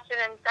good question,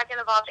 and second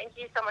of all, thank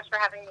you so much for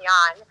having me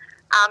on.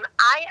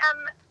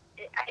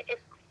 If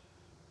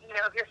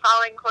you're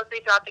following closely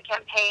throughout the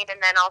campaign,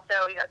 and then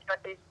also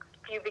throughout these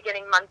few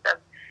beginning months of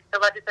the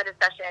legislative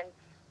session,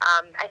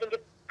 I think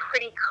it's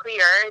pretty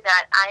clear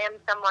that I am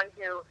someone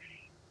who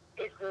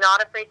is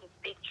not afraid to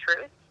speak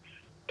truth,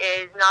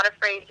 is not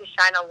afraid to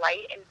shine a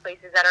light in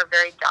places that are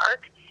very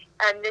dark,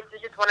 and this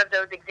is just one of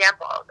those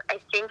examples. I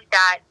think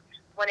that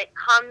when it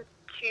comes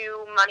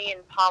to money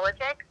in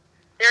politics,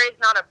 there is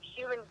not a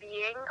human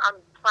being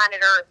on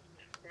planet Earth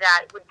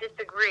that would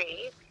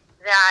disagree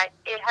that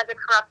it has a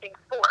corrupting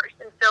force.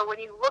 And so when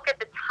you look at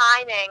the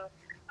timing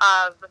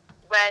of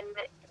when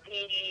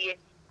the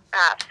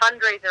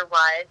fundraiser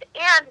was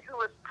and who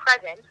was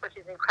present, which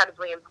is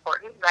incredibly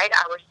important, right?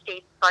 Our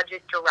state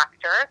budget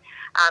director,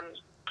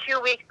 2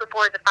 weeks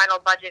before the final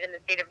budget in the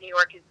state of New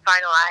York is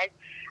finalized,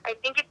 I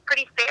think it's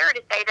pretty fair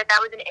to say that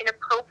was an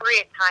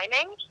inappropriate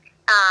timing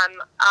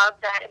of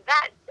that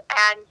event.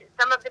 And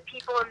some of the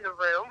people in the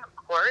room, of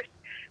course,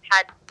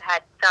 had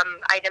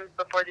some items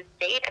before the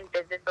state and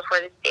business before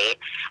the state.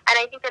 And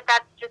I think that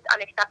that's just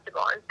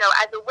unacceptable. And so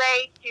as a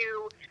way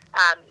to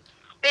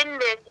spin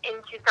this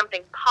into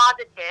something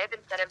positive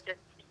instead of just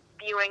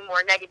spewing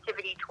more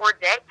negativity towards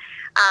it,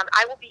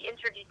 I will be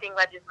introducing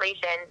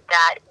legislation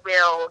that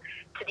will,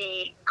 to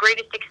the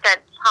greatest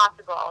extent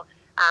possible,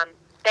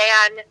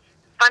 ban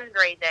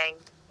fundraising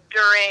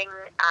during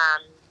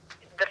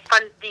the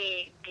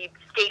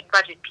state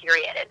budget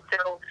period. And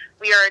so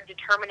we are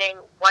determining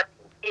what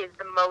is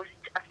the most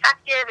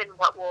effective and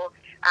what will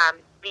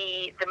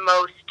be the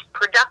most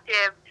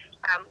productive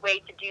way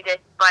to do this.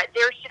 But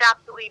there should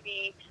absolutely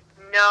be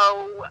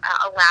no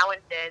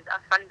allowances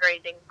of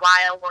fundraising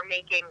while we're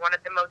making one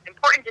of the most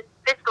important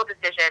fiscal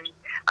decisions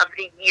of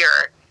the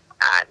year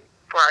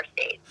for our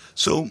state.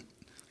 So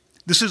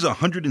this is a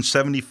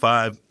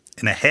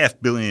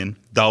 $175.5 billion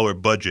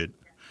budget,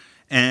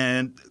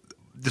 and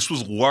this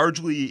was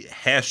largely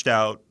hashed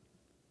out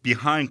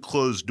behind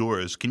closed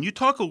doors. Can you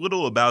talk a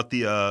little about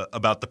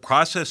the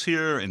process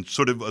here and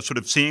sort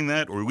of seeing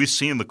that, or at least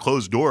seeing the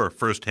closed door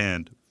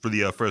firsthand for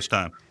the first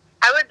time?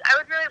 I would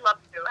really love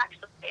to,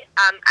 actually.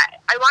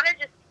 I want to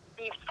just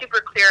be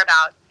super clear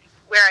about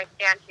where I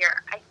stand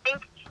here. I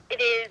think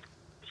it is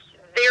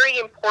very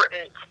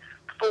important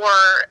for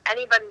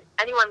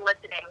anyone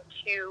listening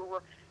to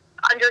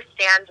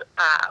understand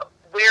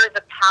where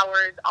the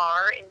powers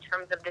are in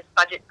terms of this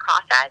budget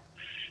process.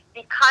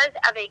 Because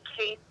of a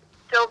case,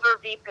 Silver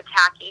v.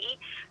 Pataki,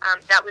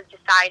 that was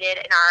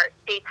decided in our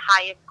state's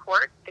highest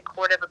court, the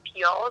Court of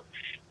Appeals,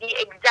 the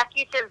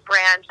executive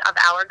branch of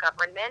our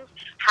government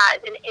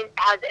has an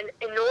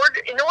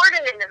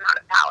inordinate amount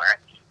of power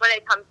when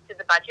it comes to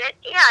the budget,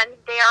 and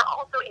they are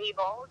also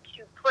able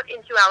to put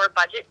into our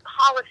budget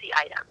policy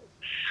items.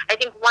 I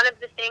think one of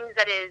the things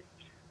that is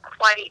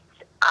quite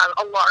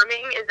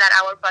alarming is that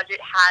our budget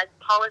has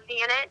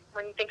policy in it.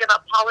 When you think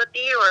about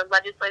policy or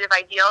legislative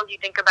ideals, you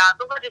think about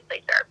the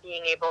legislature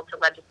being able to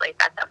legislate.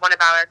 That's one of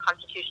our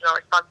constitutional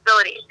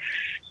responsibilities.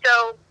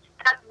 So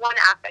that's one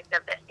aspect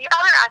of this. The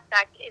other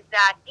aspect is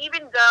that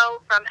even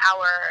though from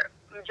our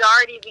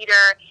majority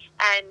leader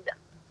and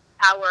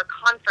our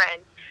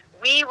conference,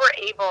 we were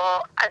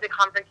able, as a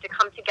conference, to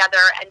come together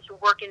and to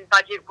work in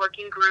budget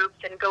working groups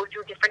and go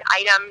through different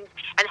items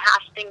and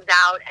hash things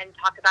out and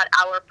talk about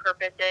our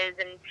purposes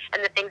and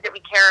the things that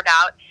we care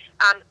about.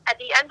 At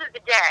the end of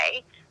the day,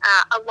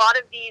 a lot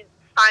of these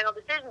final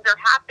decisions are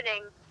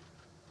happening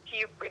to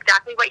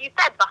exactly what you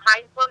said,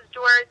 behind closed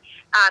doors,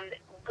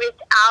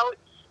 without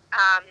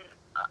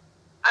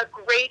a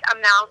great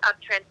amount of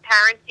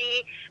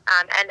transparency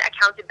and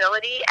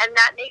accountability, and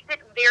that makes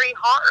it very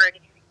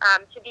hard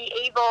to be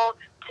able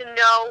to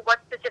know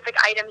what specific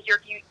items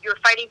you're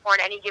fighting for on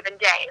any given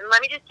day. And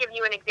let me just give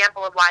you an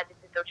example of why this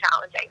is so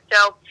challenging.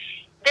 So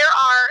there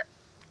are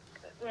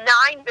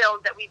 9 bills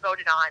that we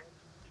voted on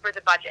for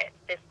the budget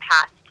this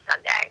past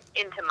Sunday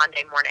into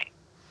Monday morning.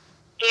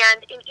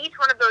 And in each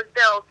one of those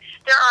bills,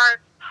 there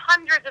are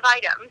hundreds of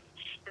items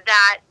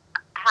that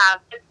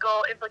have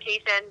fiscal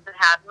implications, that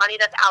have money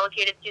that's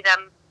allocated to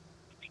them.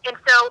 And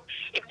so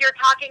if you're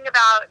talking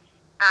about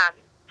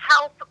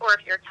health, or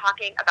if you're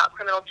talking about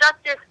criminal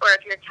justice, or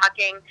if you're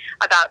talking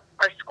about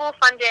our school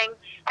funding,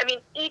 I mean,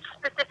 each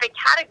specific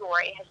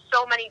category has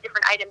so many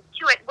different items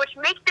to it, which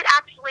makes it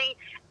actually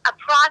a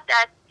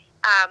process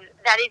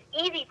that is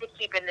easy to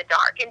keep in the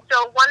dark. And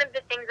so one of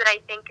the things that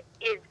I think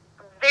is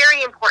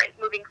very important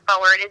moving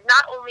forward is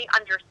not only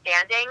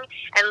understanding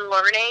and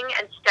learning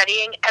and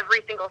studying every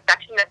single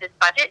section of this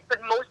budget,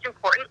 but most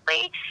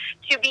importantly,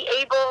 to be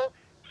able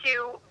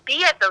to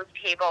be at those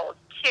tables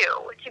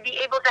too, to be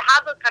able to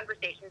have those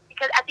conversations,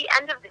 because at the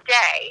end of the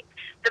day,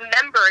 the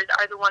members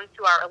are the ones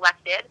who are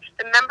elected,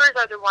 the members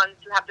are the ones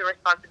who have the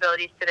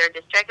responsibilities to their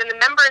district, and the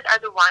members are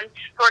the ones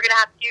who are going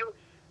to have to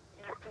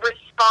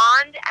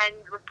respond and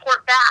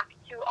report back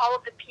to all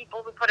of the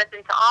people who put us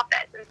into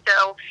office. And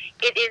so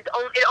it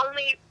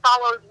only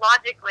follows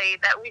logically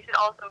that we should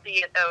also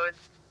be at those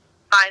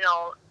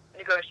final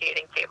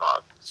negotiating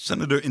tables.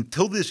 Senator,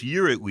 until this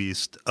year at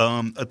least,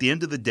 at the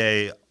end of the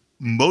day,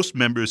 most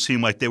members seem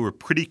like they were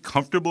pretty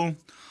comfortable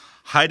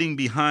hiding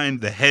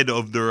behind the head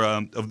of their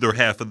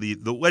half of the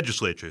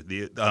legislature.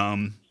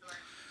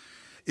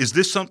 Is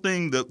this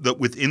something that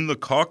within the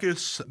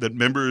caucus that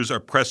members are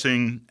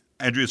pressing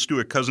Andrea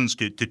Stewart-Cousins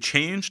to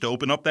change, to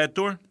open up that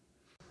door?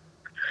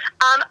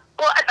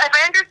 Well, if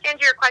I understand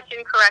your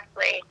question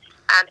correctly,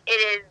 it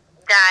is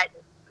that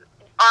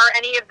are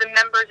any of the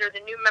members or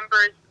the new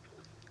members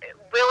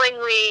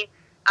willingly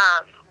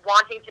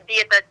wanting to be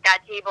at that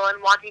table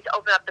and wanting to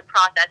open up the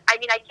process? I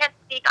mean, I can't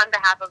speak on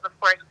behalf of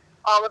course,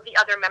 all of the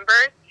other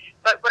members,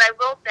 but what I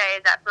will say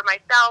is that for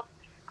myself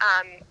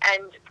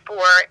and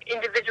for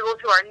individuals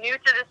who are new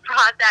to this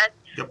process,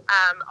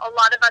 a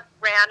lot of us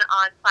ran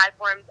on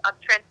platforms of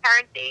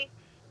transparency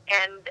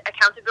and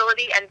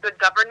accountability and good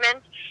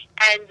government.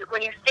 And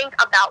when you think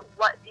about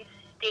what the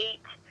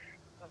state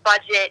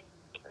budget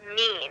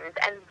means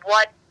and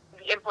what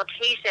the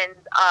implications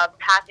of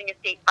passing a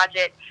state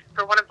budget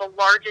for one of the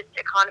largest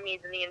economies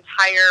in the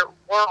entire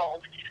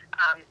world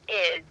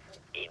is,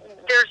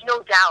 there's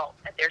no doubt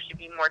that there should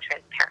be more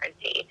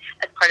transparency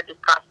as part of this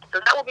process. So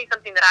that will be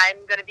something that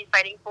I'm going to be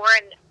fighting for,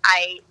 and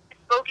I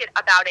spoke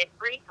about it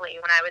briefly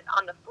when I was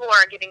on the floor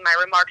giving my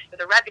remarks for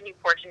the revenue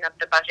portion of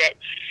the budget,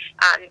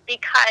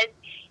 because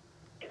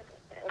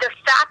the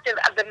fact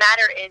of the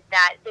matter is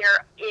that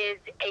there is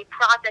a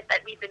process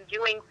that we've been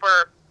doing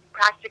for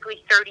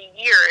practically 30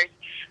 years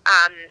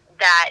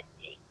that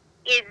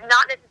is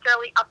not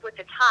necessarily up with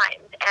the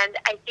times. And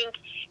I think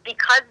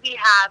because we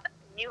have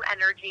new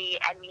energy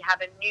and we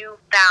have a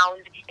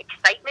newfound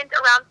excitement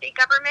around state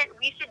government,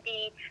 we should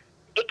be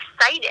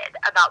excited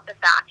about the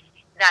fact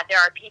that there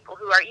are people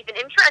who are even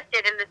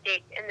interested in the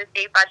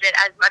state budget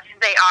as much as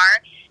they are,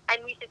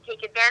 and we should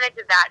take advantage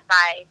of that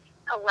by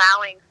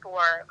allowing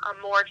for a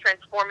more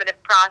transformative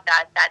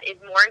process that is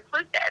more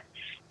inclusive.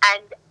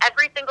 And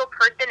every single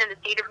person in the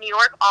state of New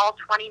York, all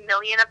 20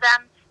 million of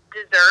them,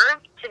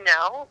 deserve to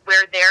know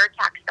where their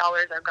tax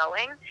dollars are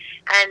going,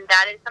 and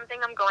that is something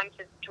I'm going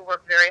to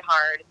work very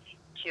hard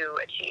to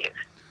achieve.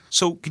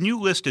 So can you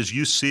list, as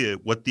you see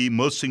it, what the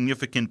most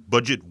significant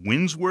budget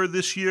wins were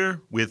this year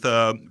with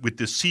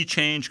the sea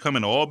change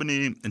coming to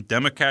Albany and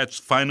Democrats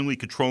finally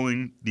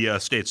controlling the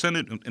state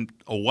Senate and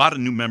a lot of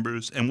new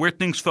members, and where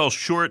things fell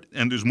short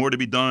and there's more to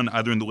be done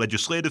either in the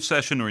legislative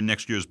session or in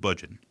next year's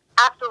budget?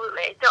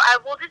 Absolutely. So I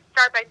will just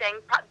start by saying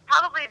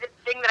probably the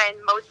thing that I'm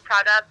most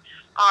proud of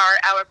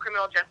are our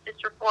criminal justice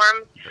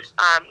reforms,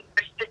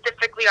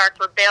 specifically are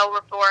for bail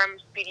reform,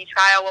 speedy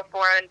trial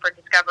reform, and for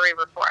discovery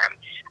reform.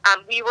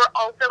 We were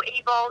also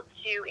able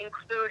to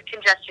include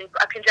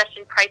a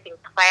congestion pricing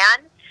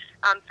plan.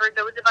 For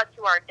those of us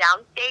who are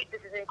downstate,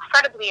 this is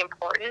incredibly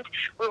important.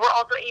 We were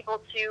also able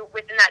to,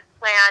 within that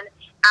plan,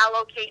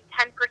 allocate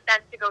 10%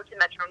 to go to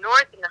Metro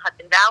North in the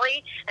Hudson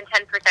Valley and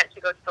 10% to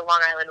go to the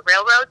Long Island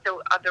Railroad.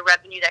 So of the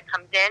revenue that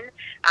comes in,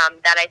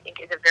 that I think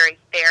is a very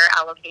fair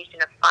allocation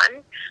of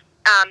funds.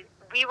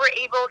 We were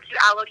able to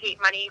allocate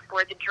money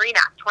for the DREAM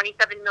Act,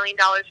 $27 million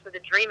for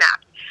the DREAM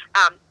Act,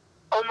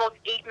 almost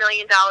 $8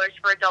 million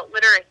for adult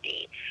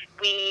literacy.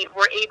 We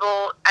were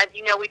able, as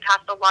you know, we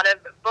passed a lot of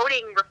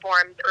voting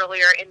reforms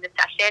earlier in the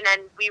session,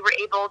 and we were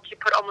able to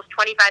put almost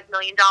 $25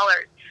 million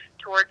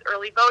towards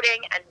early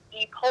voting and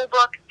e-poll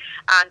books.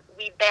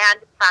 We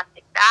banned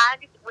plastic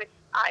bags, which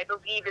I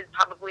believe is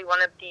probably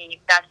one of the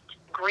best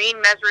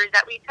green measures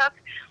that we took.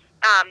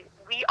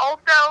 We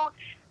also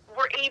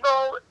were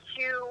able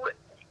to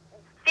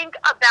think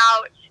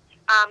about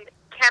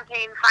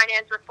campaign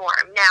finance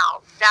reform.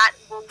 Now, that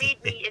will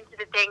lead me into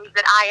the things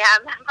that I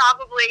am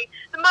probably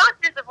the most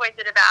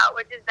disappointed about,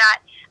 which is that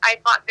I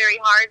fought very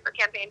hard for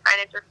campaign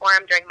finance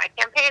reform during my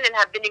campaign and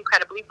have been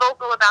incredibly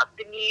vocal about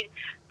the need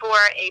for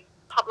a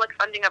public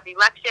funding of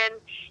elections.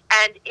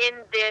 And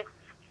in this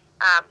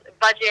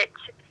budget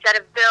set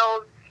of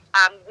bills,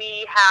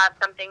 we have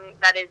something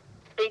that is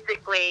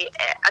basically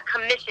a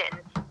commission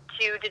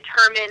to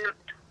determine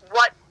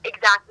what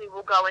exactly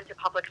will go into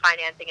public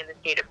financing in the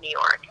state of New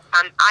York.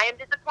 I am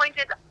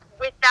disappointed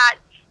with that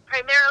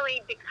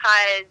primarily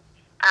because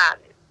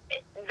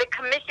the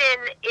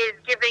commission is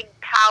giving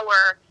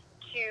power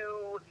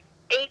to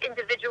 8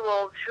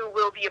 individuals who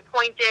will be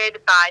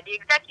appointed by the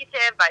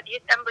executive, by the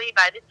assembly,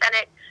 by the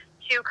Senate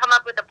to come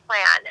up with a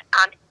plan.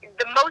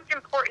 The most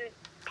important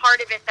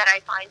part of it that I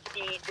find to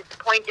be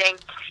disappointing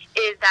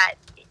is that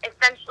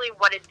essentially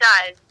what it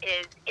does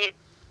is it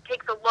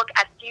takes a look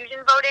at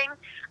fusion voting.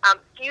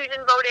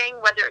 Fusion voting,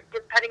 whether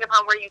depending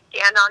upon where you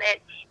stand on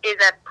it, is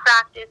a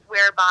practice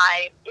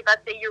whereby, if let's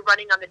say you're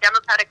running on the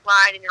Democratic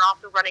line and you're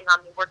also running on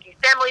the Working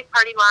Families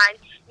Party line,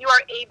 you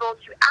are able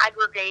to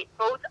aggregate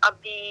both of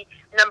the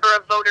number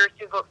of voters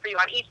who vote for you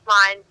on each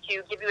line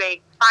to give you a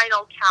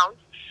final count,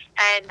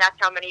 and that's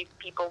how many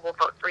people will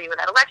vote for you in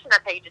that election.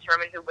 That's how you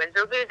determine who wins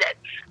or loses.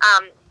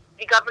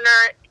 The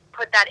governor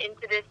put that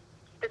into this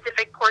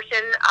specific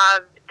portion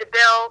of the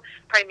bill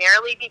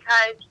primarily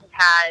because he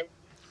has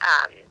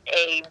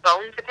a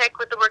bone to pick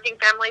with the Working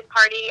Families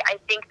Party. I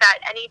think that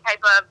any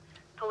type of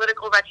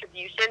political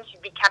retribution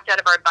should be kept out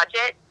of our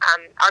budget.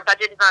 Our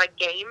budget is not a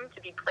game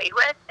to be played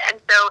with, and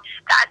so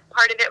that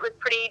part of it was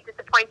pretty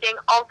disappointing.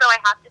 Also, I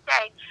have to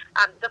say,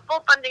 the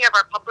full funding of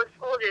our public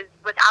schools is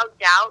without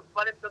doubt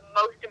one of the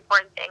most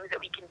important things that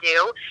we can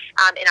do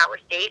in our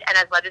state, and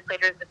as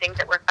legislators, the things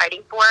that we're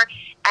fighting for.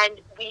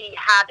 And we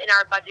have in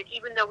our budget,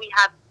 even though we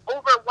have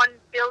over $1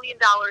 billion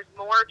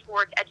more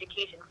towards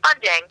education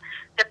funding,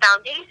 the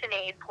foundation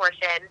aid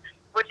portion,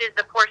 which is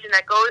the portion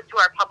that goes to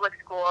our public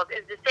schools,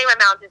 is the same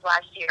amount as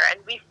last year. And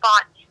we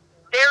fought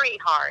very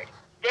hard,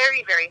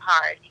 very, very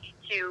hard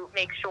to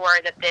make sure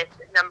that this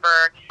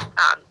number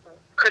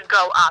could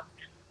go up,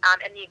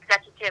 and the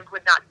executive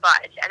would not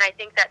budge. And I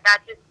think that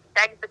just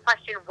begs the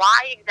question,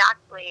 why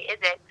exactly is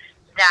it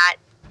that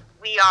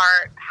we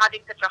are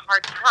having such a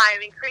hard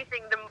time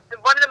increasing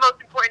one of the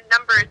most important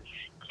numbers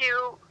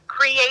to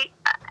create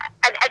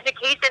an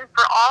education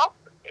for all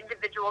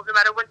individuals, no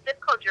matter what zip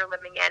code you're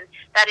living in,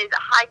 that is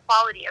high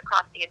quality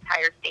across the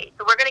entire state.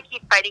 So we're going to keep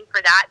fighting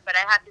for that, but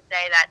I have to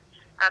say that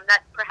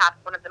that's perhaps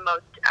one of the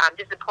most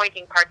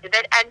disappointing parts of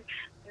it. And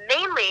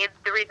mainly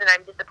the reason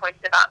I'm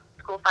disappointed about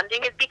school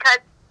funding is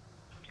because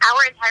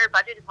our entire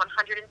budget is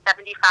 $175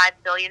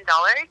 billion.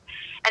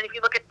 And if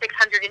you look at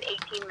 $618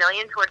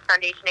 million towards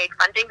foundation aid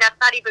funding, that's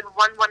not even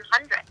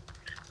 1/100th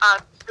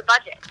of the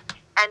budget.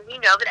 And we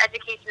know that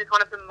education is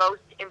one of the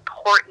most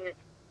important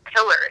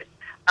pillars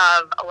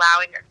of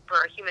allowing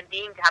for a human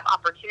being to have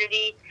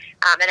opportunity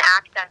and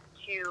access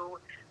to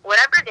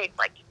whatever they'd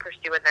like to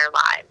pursue in their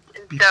lives.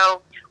 And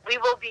so we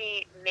will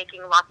be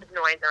making lots of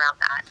noise around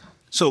that.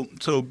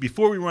 So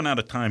before we run out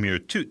of time here,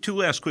 two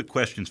last quick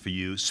questions for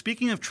you.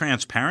 Speaking of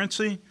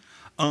transparency,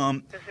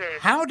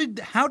 how did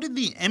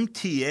the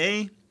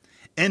MTA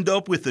end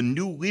up with a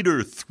new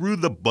leader through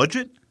the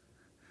budget?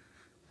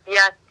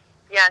 Yes,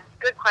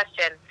 good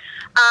question.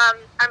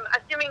 I'm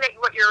assuming that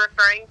what you're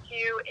referring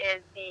to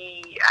is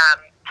the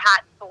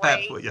Pat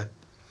Foy, yeah.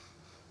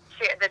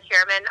 The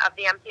chairman of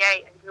the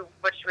MTA,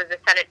 which was a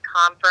Senate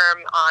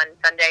confirm on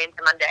Sunday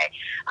into Monday.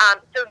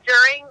 So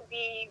during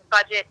the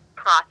budget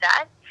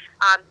process,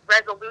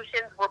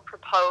 resolutions were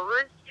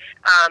proposed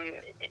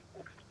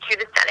to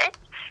the Senate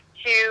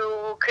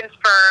to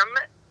confirm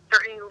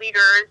certain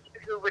leaders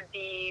who would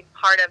be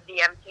part of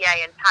the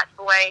MTA, and Pat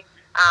Foy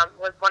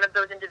was one of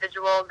those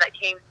individuals that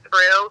came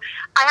through.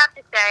 I have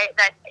to say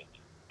that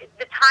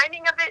the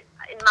timing of it,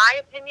 in my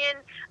opinion,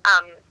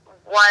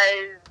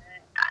 was,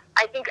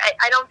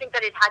 I don't think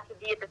that it had to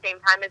be at the same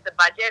time as the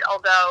budget,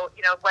 although,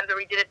 whether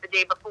we did it the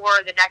day before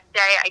or the next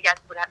day, I guess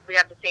we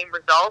have the same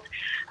result.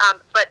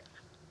 But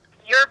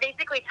you're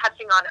basically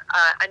touching on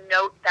a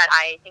note that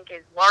I think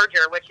is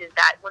larger, which is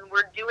that when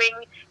we're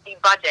doing the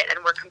budget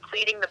and we're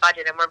completing the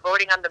budget and we're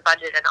voting on the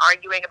budget and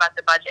arguing about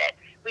the budget,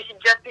 we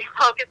should just be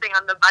focusing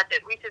on the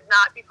budget. We should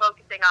not be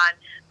focusing on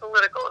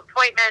political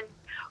appointments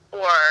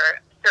or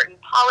certain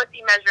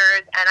policy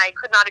measures, and I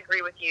could not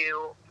agree with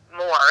you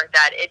more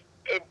that it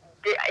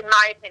in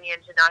my opinion,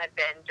 should not have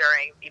been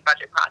during the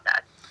budget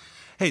process.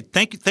 Hey,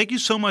 thank you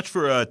so much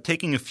for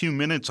taking a few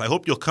minutes. I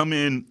hope you'll come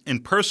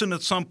in person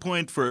at some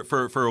point for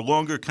a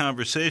longer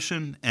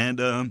conversation, and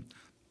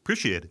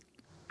appreciate it.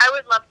 I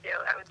would love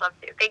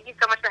to. Thank you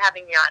so much for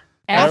having me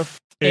on.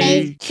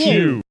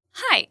 FAQ.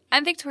 Hi,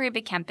 I'm Victoria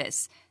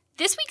Bekempis.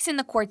 This week's In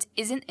the Courts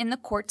isn't in the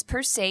courts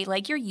per se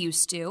like you're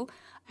used to.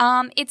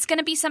 It's going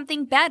to be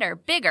something better,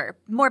 bigger,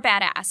 more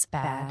badass.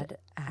 Badass.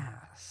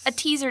 A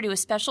teaser to a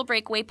special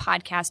breakaway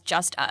podcast,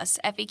 Just Us,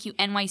 FAQ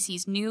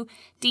NYC's new,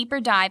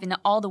 deeper dive into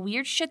all the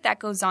weird shit that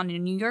goes on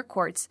in New York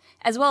courts,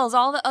 as well as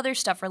all the other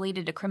stuff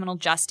related to criminal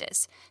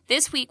justice.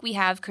 This week we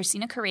have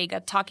Cristina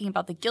Carrega talking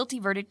about the guilty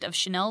verdict of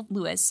Chanel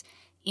Lewis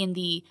in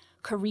the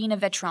Karina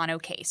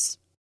Vetrano case.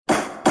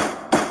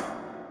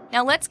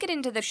 Now let's get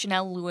into the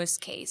Chanel Lewis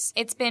case.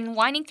 It's been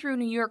winding through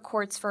New York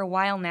courts for a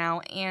while now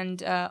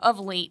and, of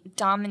late,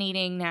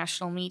 dominating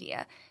national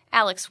media.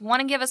 Alex,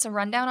 want to give us a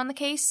rundown on the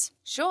case?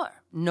 Sure,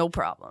 no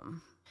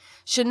problem.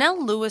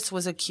 Chanel Lewis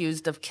was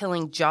accused of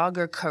killing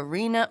jogger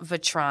Karina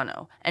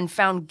Vetrano and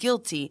found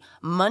guilty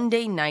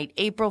Monday night,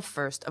 April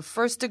 1st, of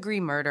first-degree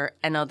murder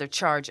and other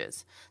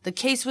charges. The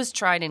case was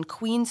tried in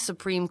Queens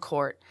Supreme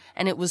Court,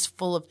 and it was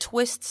full of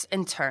twists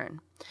and turns.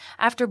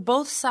 After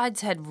both sides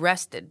had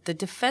rested, the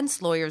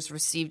defense lawyers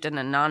received an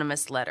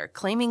anonymous letter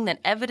claiming that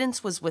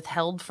evidence was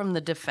withheld from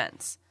the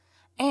defense,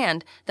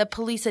 and that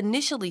police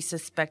initially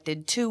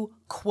suspected two,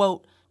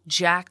 quote,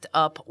 jacked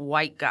up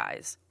white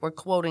guys. We're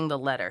quoting the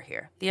letter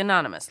here, the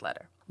anonymous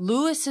letter.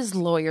 Lewis's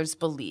lawyers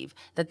believe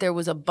that there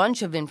was a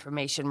bunch of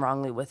information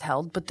wrongly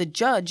withheld, but the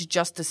judge,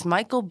 Justice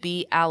Michael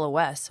B.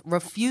 Aloes,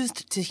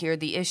 refused to hear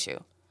the issue.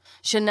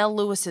 Chanel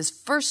Lewis's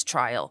first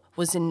trial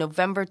was in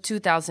November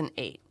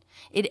 2008.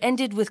 It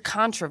ended with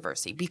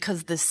controversy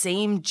because the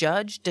same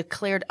judge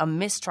declared a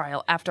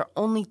mistrial after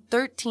only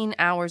 13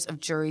 hours of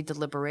jury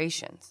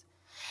deliberations.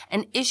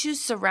 And issues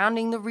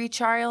surrounding the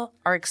retrial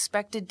are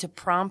expected to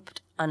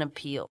prompt an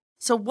appeal.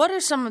 So what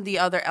are some of the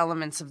other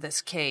elements of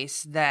this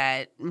case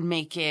that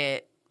make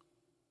it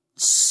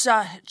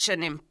such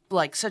an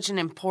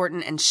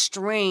important and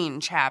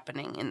strange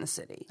happening in the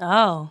city?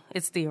 Oh,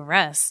 it's the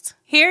arrest.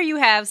 Here you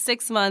have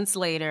 6 months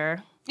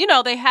later.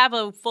 They have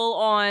a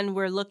full-on,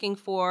 we're looking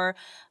for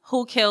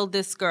who killed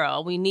this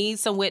girl. We need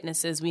some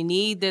witnesses. We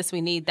need this.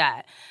 We need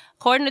that.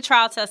 According to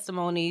trial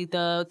testimony,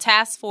 the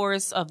task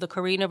force of the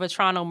Karina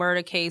Vetrano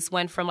murder case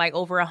went from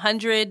over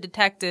 100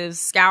 detectives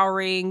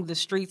scouring the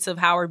streets of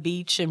Howard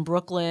Beach in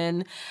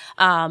Brooklyn.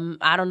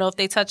 I don't know if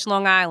they touched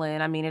Long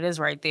Island. I mean, it is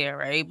right there,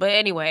 right? But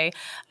anyway,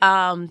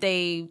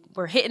 they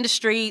were hitting the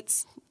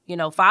streets,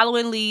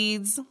 following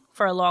leads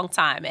for a long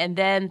time. And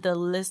then the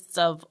lists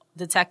of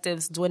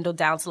detectives dwindled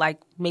down to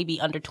maybe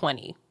under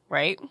 20.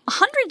 Right?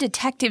 100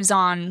 detectives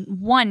on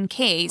one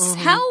case.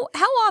 Mm-hmm.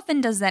 How often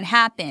does that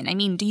happen? I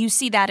mean, do you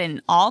see that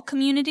in all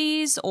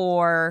communities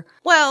or?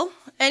 Well,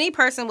 any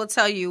person will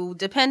tell you,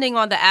 depending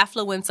on the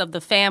affluence of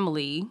the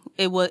family,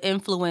 it will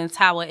influence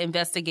how an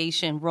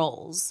investigation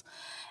rolls.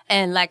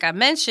 And like I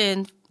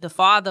mentioned, the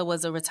father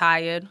was a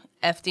retired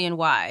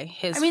FDNY.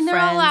 They're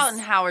all out in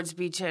Howard's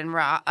Beach and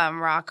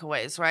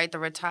Rockaways, right? The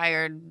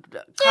retired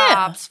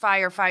cops,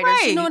 firefighters.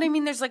 Right. You know what I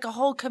mean? There's a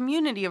whole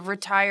community of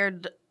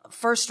retired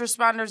first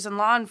responders and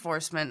law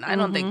enforcement. I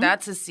don't think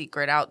that's a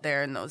secret out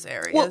there in those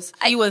areas.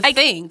 Well, you would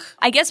think.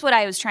 I guess what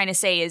I was trying to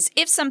say is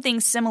if something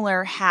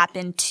similar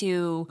happened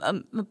to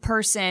a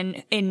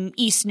person in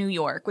East New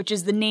York, which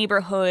is the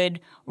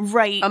neighborhood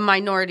right... A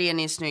minority in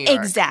East New York.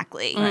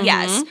 Exactly. Mm-hmm.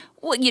 Yes.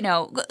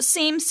 Well,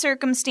 same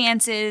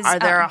circumstances. Are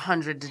there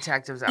 100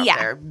 detectives out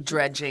there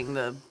dredging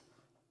the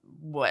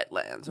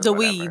wetlands or the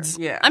whatever. weeds?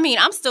 Yeah.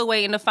 I'm still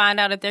waiting to find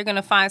out if they're going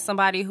to find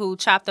somebody who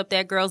chopped up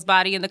that girl's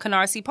body in the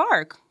Canarsie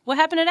Park. What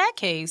happened to that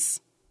case?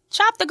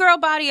 Chopped the girl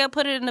body up,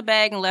 put it in a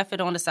bag, and left it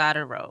on the side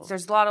of the road.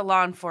 There's a lot of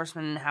law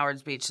enforcement in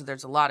Howard's Beach, so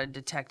there's a lot of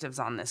detectives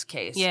on this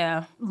case.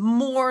 Yeah.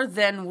 More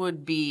than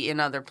would be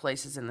in other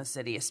places in the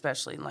city,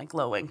 especially in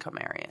low-income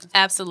areas.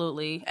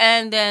 Absolutely.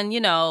 And then,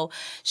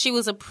 she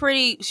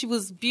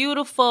was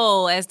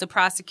beautiful, as the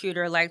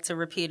prosecutor liked to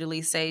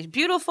repeatedly say.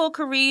 Beautiful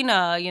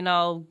Karina,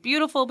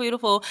 beautiful,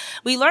 beautiful.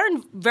 We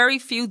learned very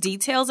few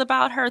details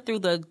about her through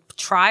the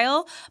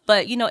trial.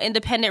 But,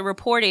 independent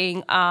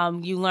reporting,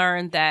 you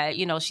learned that,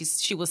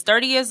 she was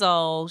 30 years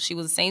old. She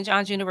was a St.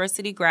 John's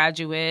University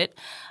graduate.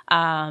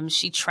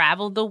 She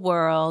traveled the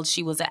world.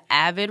 She was an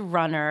avid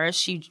runner.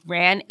 She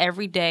ran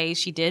every day.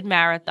 She did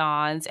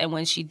marathons. And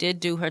when she did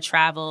do her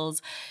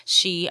travels,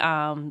 she,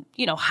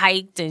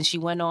 hiked and she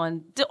went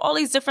on all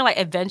these different like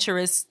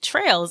adventurous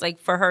trails. Like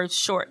for her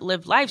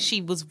short-lived life,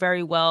 she was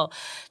very well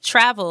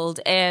traveled.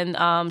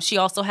 And she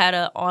also had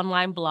an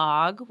online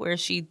blog where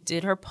she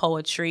did her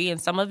poetry.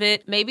 And some of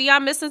it, maybe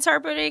I'm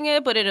misinterpreting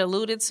it, but it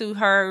alluded to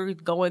her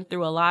going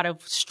through a lot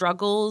of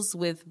struggles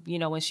with,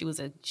 when she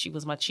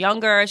was much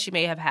younger. She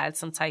may have had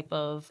some type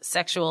of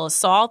sexual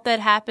assault that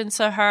happened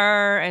to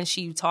her, and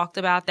she talked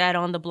about that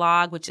on the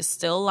blog, which is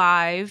still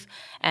live.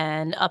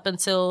 And up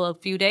until a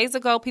few days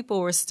ago,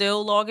 people were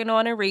still logging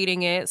on and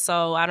reading it.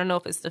 So I don't know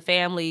if it's the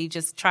family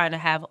just trying to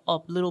have a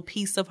little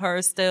piece of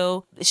her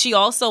still. She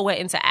also went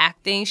into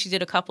acting. She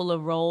did a couple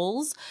of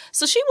roles.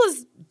 So she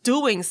was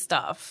doing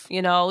stuff,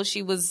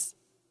 she was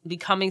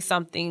becoming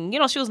something,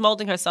 she was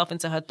molding herself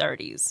into her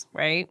 30s,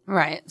 right?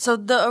 Right. So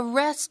the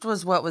arrest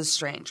was what was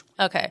strange.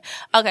 Okay.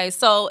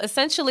 So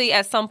essentially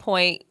at some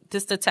point,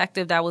 this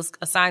detective that was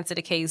assigned to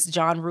the case,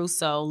 John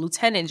Russo,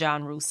 Lieutenant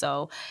John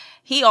Russo,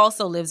 he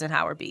also lives in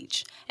Howard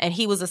Beach, and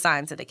he was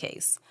assigned to the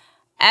case.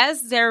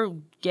 As they're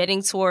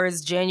getting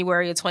towards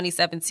January of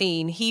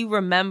 2017, he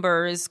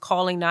remembers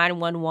calling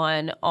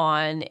 911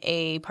 on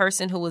a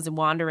person who was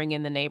wandering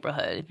in the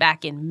neighborhood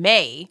back in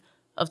May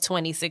of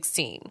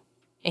 2016.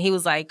 And he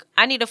was like,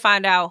 I need to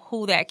find out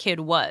who that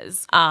kid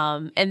was.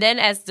 And then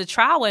as the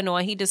trial went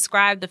on, he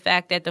described the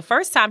fact that the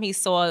first time he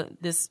saw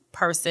this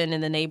person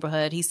in the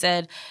neighborhood, he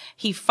said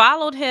he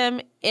followed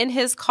him in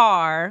his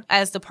car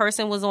as the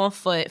person was on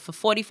foot for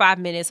 45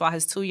 minutes while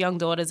his 2 young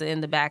daughters are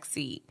in the back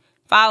seat.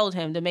 Followed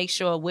him to make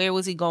sure where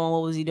was he going,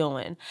 what was he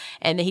doing.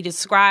 And then he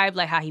described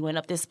like how he went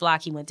up this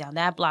block, he went down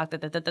that block,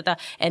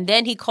 And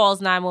then he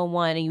calls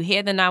 911 and you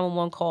hear the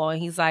 911 call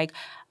and he's like,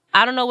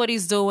 I don't know what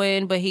he's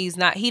doing, but he's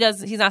not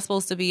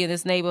supposed to be in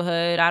this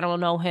neighborhood. I don't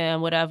know him,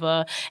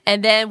 whatever.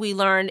 And then we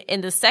learned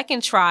in the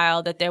second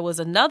trial that there was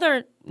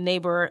another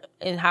neighbor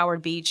in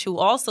Howard Beach who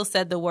also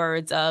said the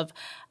words of,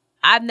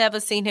 I've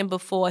never seen him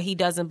before. He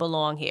doesn't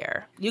belong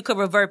here. You could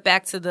revert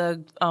back to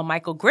the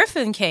Michael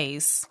Griffin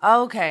case.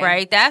 Okay.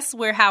 Right? That's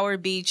where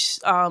Howard Beach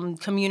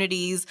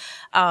communities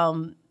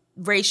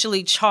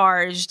racially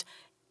charged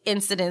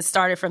incidents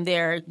started from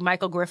there.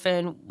 Michael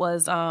Griffin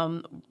was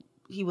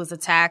he was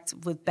attacked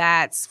with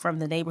bats from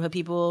the neighborhood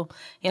people.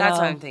 That's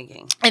what I'm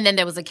thinking. And then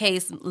there was a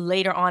case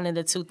later on in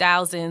the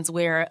 2000s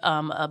where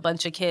a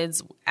bunch of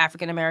kids,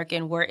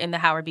 African-American, were in the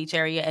Howard Beach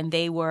area and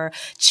they were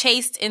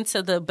chased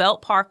into the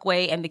Belt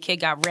Parkway and the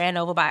kid got ran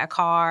over by a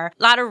car.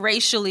 A lot of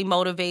racially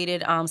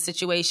motivated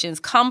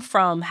situations come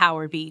from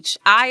Howard Beach.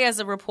 I, as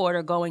a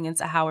reporter going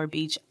into Howard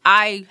Beach,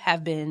 I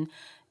have been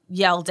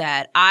yelled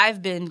at.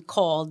 I've been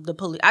called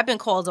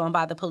on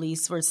by the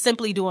police for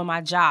simply doing my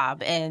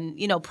job and,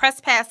 press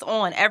pass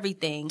on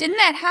everything. Didn't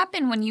that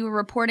happen when you were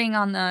reporting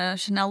on the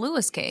Chanel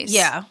Lewis case?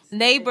 Yeah.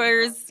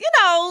 Neighbors,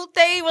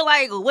 they were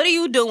like, what are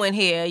you doing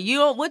here?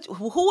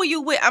 Who are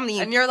you with? I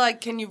mean. And you're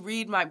like, can you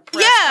read my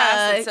press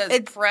pass? It says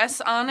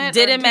press on it.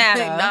 Didn't matter.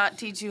 Did they not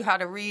teach you how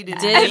to read it?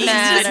 Didn't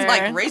matter. It's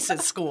like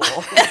racist school.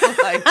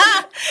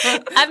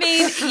 I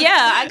mean,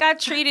 yeah, I got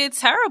treated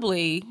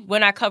terribly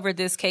when I covered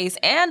this case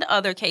and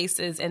other cases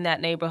in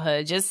that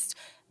neighborhood. Just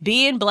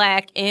being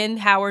black in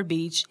Howard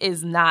Beach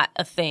is not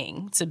a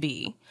thing to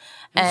be.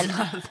 And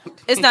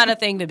it's not a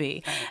thing to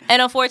be.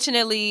 And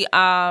unfortunately,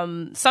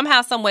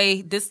 somehow, some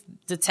way, this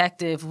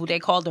detective, who they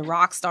called the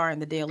rock star in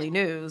the Daily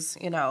News,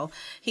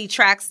 he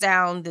tracks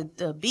down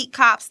the beat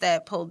cops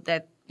that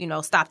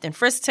stopped and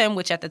frisked him,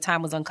 which at the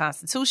time was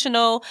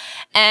unconstitutional.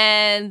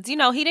 And, he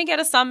didn't get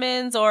a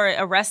summons or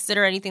arrested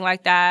or anything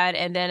like that.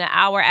 And then an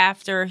hour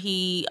after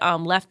he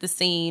left the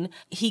scene,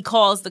 he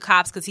calls the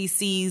cops because he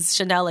sees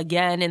Chanel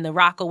again in the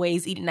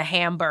Rockaways eating a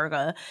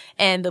hamburger.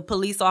 And the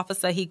police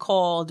officer he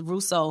called,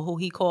 Russo, who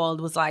he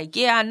called, was like,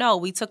 yeah, I know.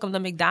 We took him to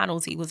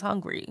McDonald's. He was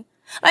hungry.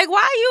 Like,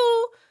 why are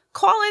you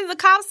calling the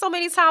cops so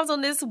many times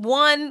on this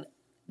one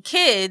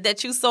kid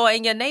that you saw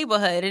in your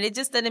neighborhood? And it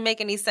just didn't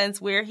make any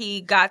sense where he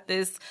got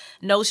this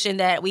notion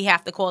that we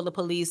have to call the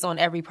police on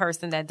every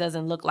person that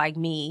doesn't look like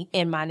me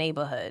in my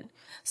neighborhood.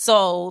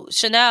 So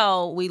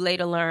Chanel, we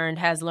later learned,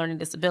 has learning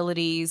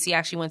disabilities. He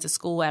actually went to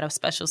school at a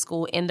special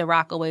school in the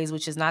Rockaways,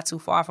 which is not too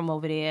far from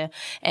over there.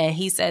 And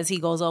he says he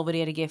goes over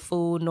there to get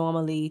food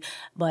normally.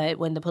 But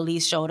when the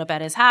police showed up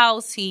at his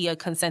house, he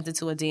consented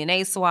to a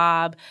DNA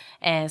swab.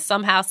 And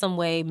somehow, some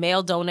way,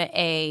 male donor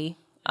A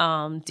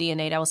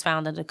DNA that was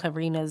found under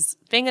Karina's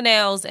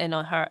fingernails and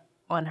on her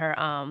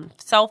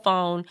cell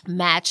phone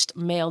matched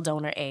male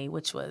donor A,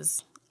 which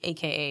was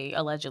AKA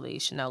allegedly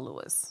Chanel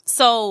Lewis.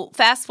 So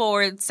fast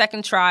forward,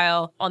 second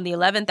trial, on the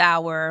 11th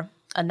hour,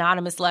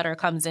 anonymous letter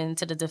comes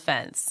into the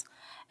defense.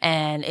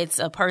 And it's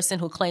a person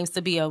who claims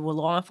to be a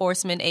law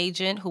enforcement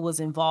agent who was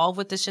involved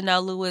with the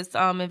Chanel Lewis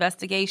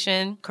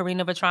investigation,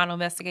 Karina Vetrano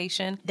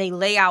investigation. They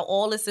lay out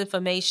all this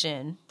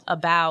information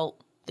about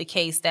the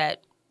case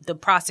that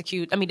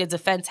the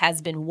defense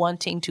has been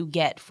wanting to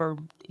get for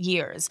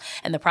years,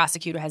 and the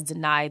prosecutor has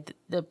denied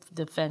the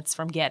defense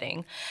from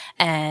getting.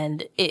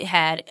 And it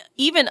had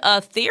even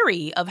a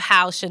theory of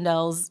how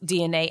Chanel's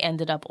DNA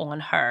ended up on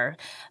her.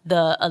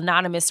 The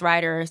anonymous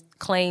writer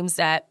claims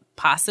that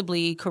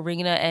possibly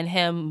Karina and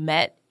him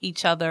met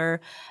each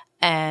other,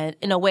 and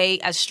in a way,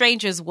 as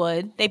strangers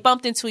would, they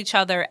bumped into each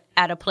other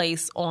at a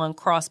place on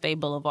Cross Bay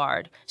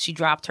Boulevard. She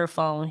dropped her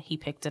phone. He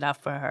picked it up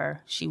for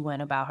her. She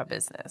went about her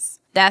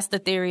business. That's the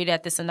theory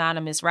that this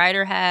anonymous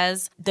writer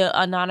has. The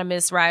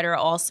anonymous writer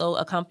also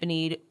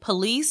accompanied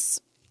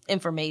police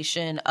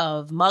information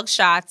of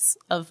mugshots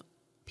of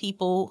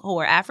people who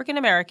are African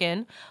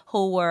American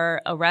who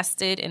were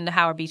arrested in the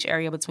Howard Beach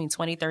area between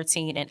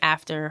 2013 and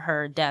after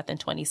her death in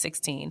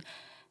 2016.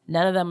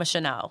 None of them are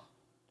Chanel.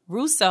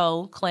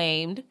 Russo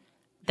claimed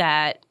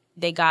that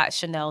they got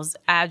Chanel's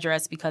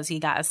address because he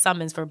got a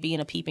summons for being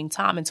a peeping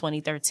Tom in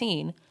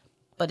 2013,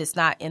 but it's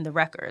not in the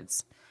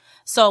records.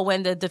 So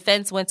when the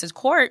defense went to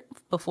court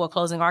before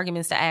closing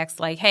arguments to ask,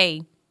 like,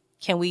 hey,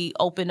 can we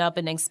open up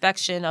an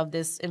inspection of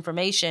this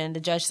information? The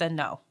judge said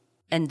no.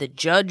 And the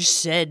judge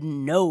said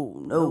no.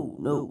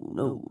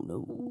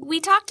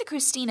 We talked to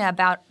Christina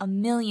about a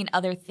million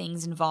other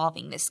things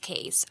involving this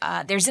case.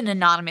 There's an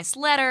anonymous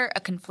letter, a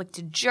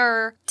conflicted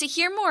juror. To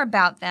hear more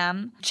about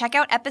them, check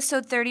out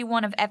episode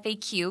 31 of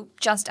FAQ,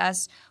 Just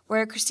Us,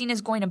 where Christina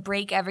is going to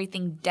break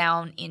everything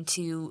down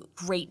into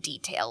great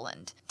detail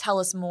and tell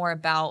us more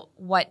about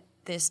what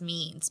this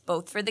means,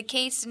 both for the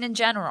case and in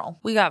general.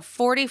 We got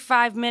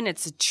 45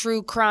 minutes of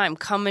true crime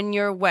coming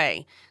your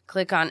way.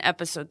 Click on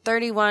episode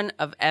 31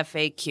 of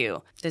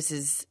FAQ. This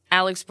is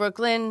Alex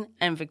Brooklyn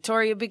and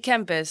Victoria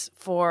Bekempis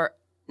for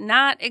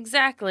Not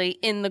Exactly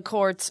in the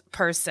Courts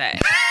per se.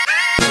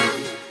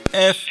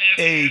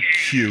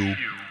 FAQ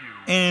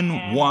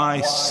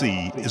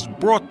NYC is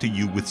brought to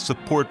you with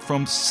support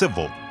from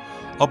Civil,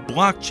 a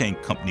blockchain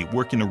company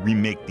working to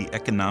remake the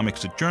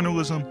economics of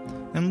journalism,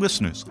 and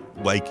listeners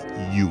like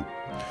you.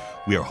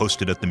 We are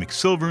hosted at the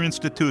McSilver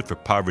Institute for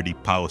Poverty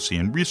Policy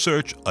and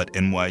Research at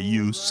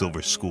NYU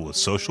Silver School of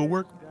Social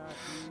Work.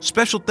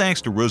 Special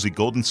thanks to Rosie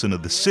Goldenson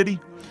of The City,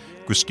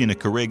 Christina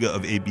Carrega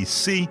of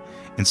ABC,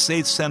 and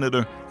State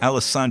Senator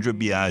Alessandra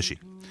Biaggi.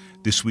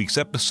 This week's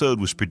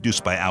episode was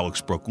produced by Alex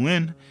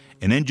Brooklyn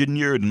and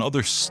engineered and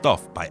other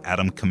stuff by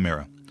Adam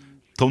Camara.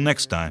 Till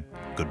next time,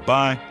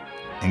 goodbye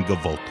and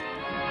Gavolta.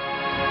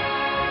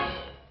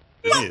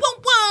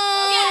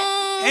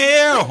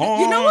 Air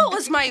horn. You know what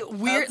was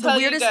the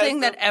weirdest thing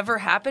that ever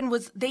happened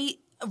was they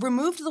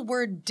removed the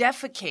word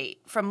defecate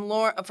from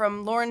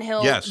Lauryn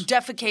Hill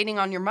defecating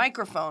on your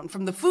microphone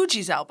from the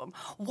Fugees album.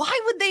 Why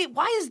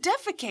is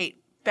defecate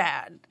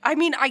bad? I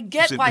mean, I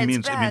get why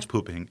it's bad. It means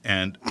pooping.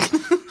 And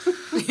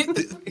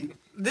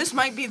this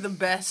might be the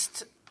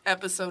best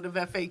episode of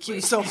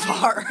FAQ so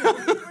far.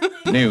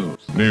 News.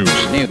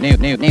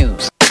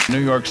 New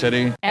York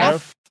City.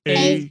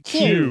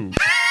 FAQ.